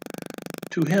ever.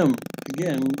 To Him,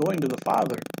 again, going to the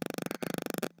Father.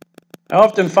 I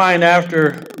often find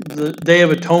after the Day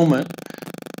of Atonement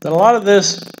that a lot of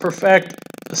this perfect,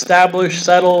 establish,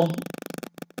 settle,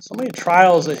 so many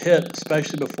trials that hit,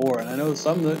 especially before. And I know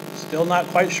some that are still not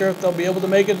quite sure if they'll be able to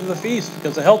make it to the feast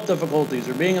because of health difficulties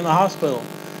or being in the hospital.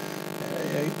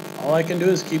 All I can do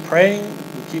is keep praying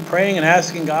and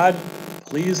asking God,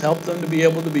 please help them to be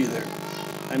able to be there.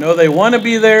 I know they want to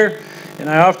be there, And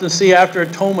I often see after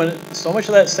atonement, so much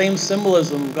of that same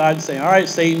symbolism of God saying, all right,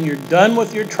 Satan, you're done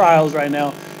with your trials right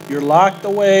now. You're locked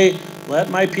away. Let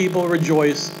my people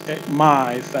rejoice at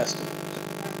my festival.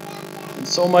 And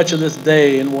so much of this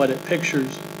day and what it pictures.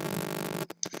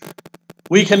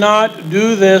 We cannot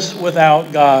do this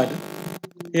without God.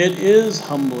 It is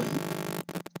humbling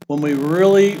when we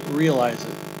really realize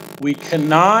it. We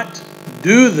cannot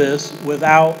do this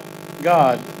without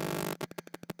God.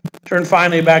 Turn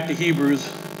finally back to Hebrews.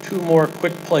 Two more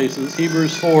quick places.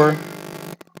 Hebrews 4.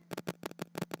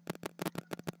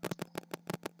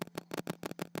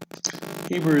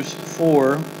 Hebrews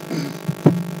 4.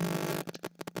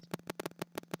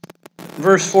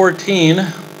 Verse 14.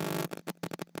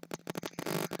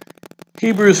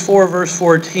 Hebrews 4, verse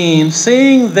 14.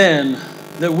 Seeing then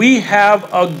that we have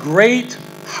a great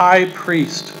high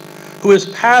priest who has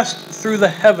passed through the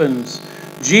heavens,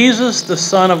 Jesus, the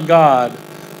Son of God,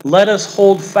 let us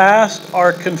hold fast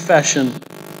our confession.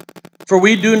 For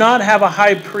we do not have a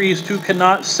high priest who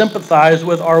cannot sympathize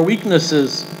with our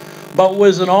weaknesses, but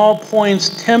was in all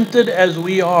points tempted as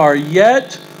we are,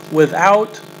 yet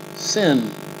without sin.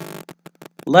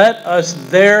 Let us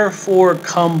therefore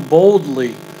come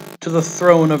boldly to the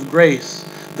throne of grace,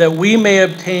 that we may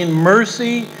obtain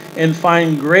mercy and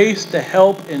find grace to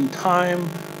help in time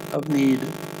of need.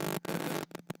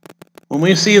 When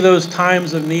we see those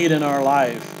times of need in our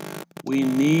life, we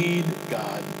need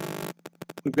God.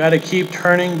 We've got to keep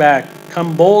turning back.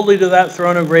 Come boldly to that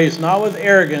throne of grace, not with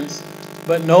arrogance,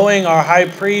 but knowing our high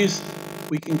priest,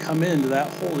 we can come into that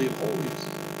Holy of Holies.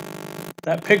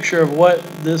 That picture of what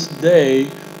this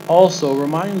day also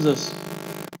reminds us.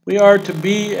 We are to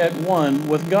be at one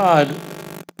with God.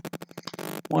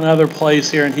 One other place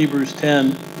here in Hebrews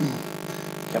 10.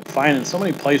 I kept finding so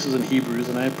many places in Hebrews,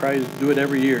 and I probably do it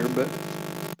every year, but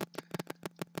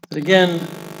again,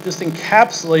 just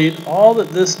encapsulate all that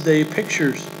this day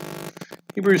pictures.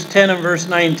 Hebrews 10 and verse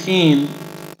 19.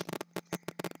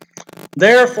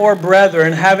 Therefore,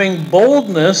 brethren, having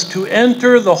boldness to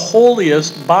enter the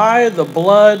holiest by the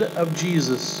blood of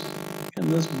Jesus. And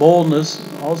this boldness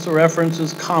also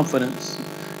references confidence.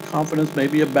 Confidence may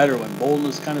be a better one.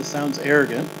 Boldness kind of sounds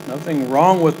arrogant. Nothing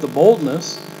wrong with the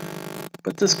boldness.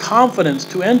 But this confidence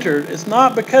to enter is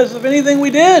not because of anything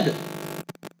we did.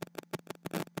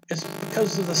 It's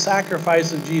because of the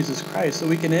sacrifice of Jesus Christ. So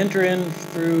we can enter in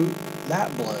through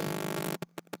that blood.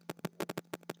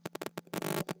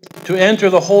 To enter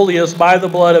the holiest by the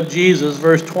blood of Jesus,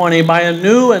 verse 20, by a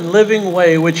new and living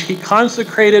way which he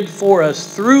consecrated for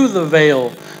us through the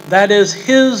veil, that is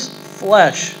his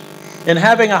flesh, and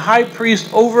having a high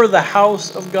priest over the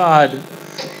house of God.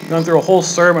 I've gone through a whole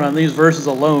sermon on these verses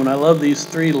alone. I love these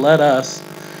three. Let us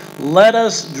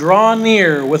draw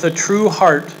near with a true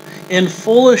heart in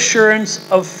full assurance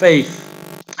of faith,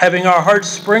 having our hearts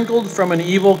sprinkled from an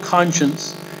evil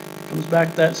conscience. Comes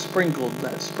back that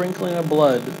sprinkling of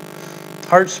blood.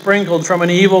 Hearts sprinkled from an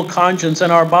evil conscience,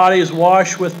 and our bodies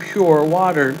washed with pure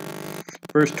water.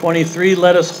 Verse 23,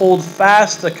 let us hold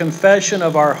fast the confession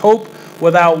of our hope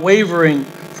without wavering,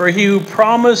 for he who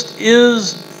promised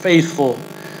is faithful.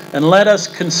 And let us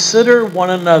consider one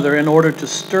another in order to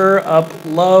stir up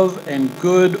love and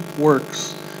good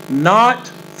works, not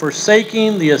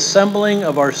forsaking the assembling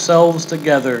of ourselves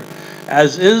together,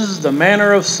 as is the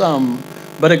manner of some,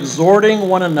 but exhorting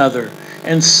one another,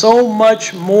 and so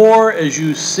much more as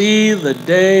you see the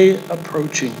day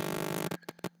approaching.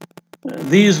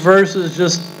 These verses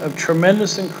just of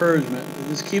tremendous encouragement.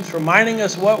 This keeps reminding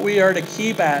us what we are to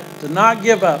keep at, to not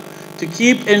give up, to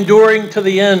keep enduring to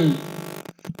the end.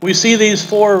 We see these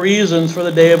four reasons for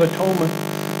the Day of Atonement.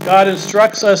 God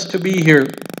instructs us to be here.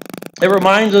 It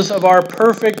reminds us of our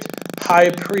perfect high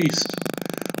priest.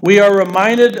 We are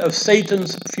reminded of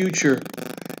Satan's future,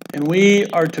 and we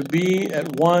are to be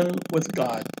at one with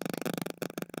God.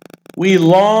 We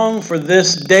long for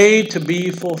this day to be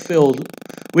fulfilled.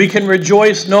 We can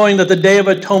rejoice knowing that the Day of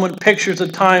Atonement pictures a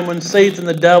time when Satan,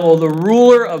 the devil, the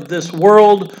ruler of this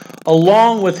world,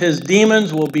 along with his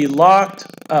demons, will be locked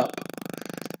up.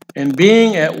 And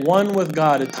being at one with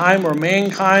God, a time where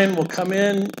mankind will come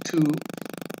in to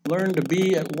learn to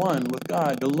be at one with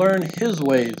God, to learn his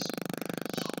ways.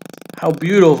 How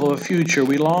beautiful a future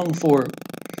we long for.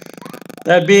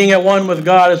 That being at one with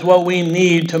God is what we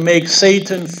need to make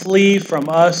Satan flee from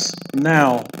us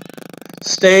now.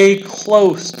 Stay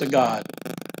close to God,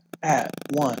 at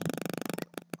one.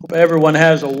 Hope everyone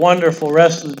has a wonderful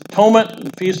rest of the Atonement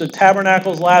and Feast of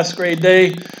Tabernacles last great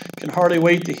day. Can hardly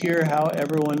wait to hear how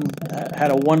everyone had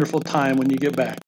a wonderful time when you get back.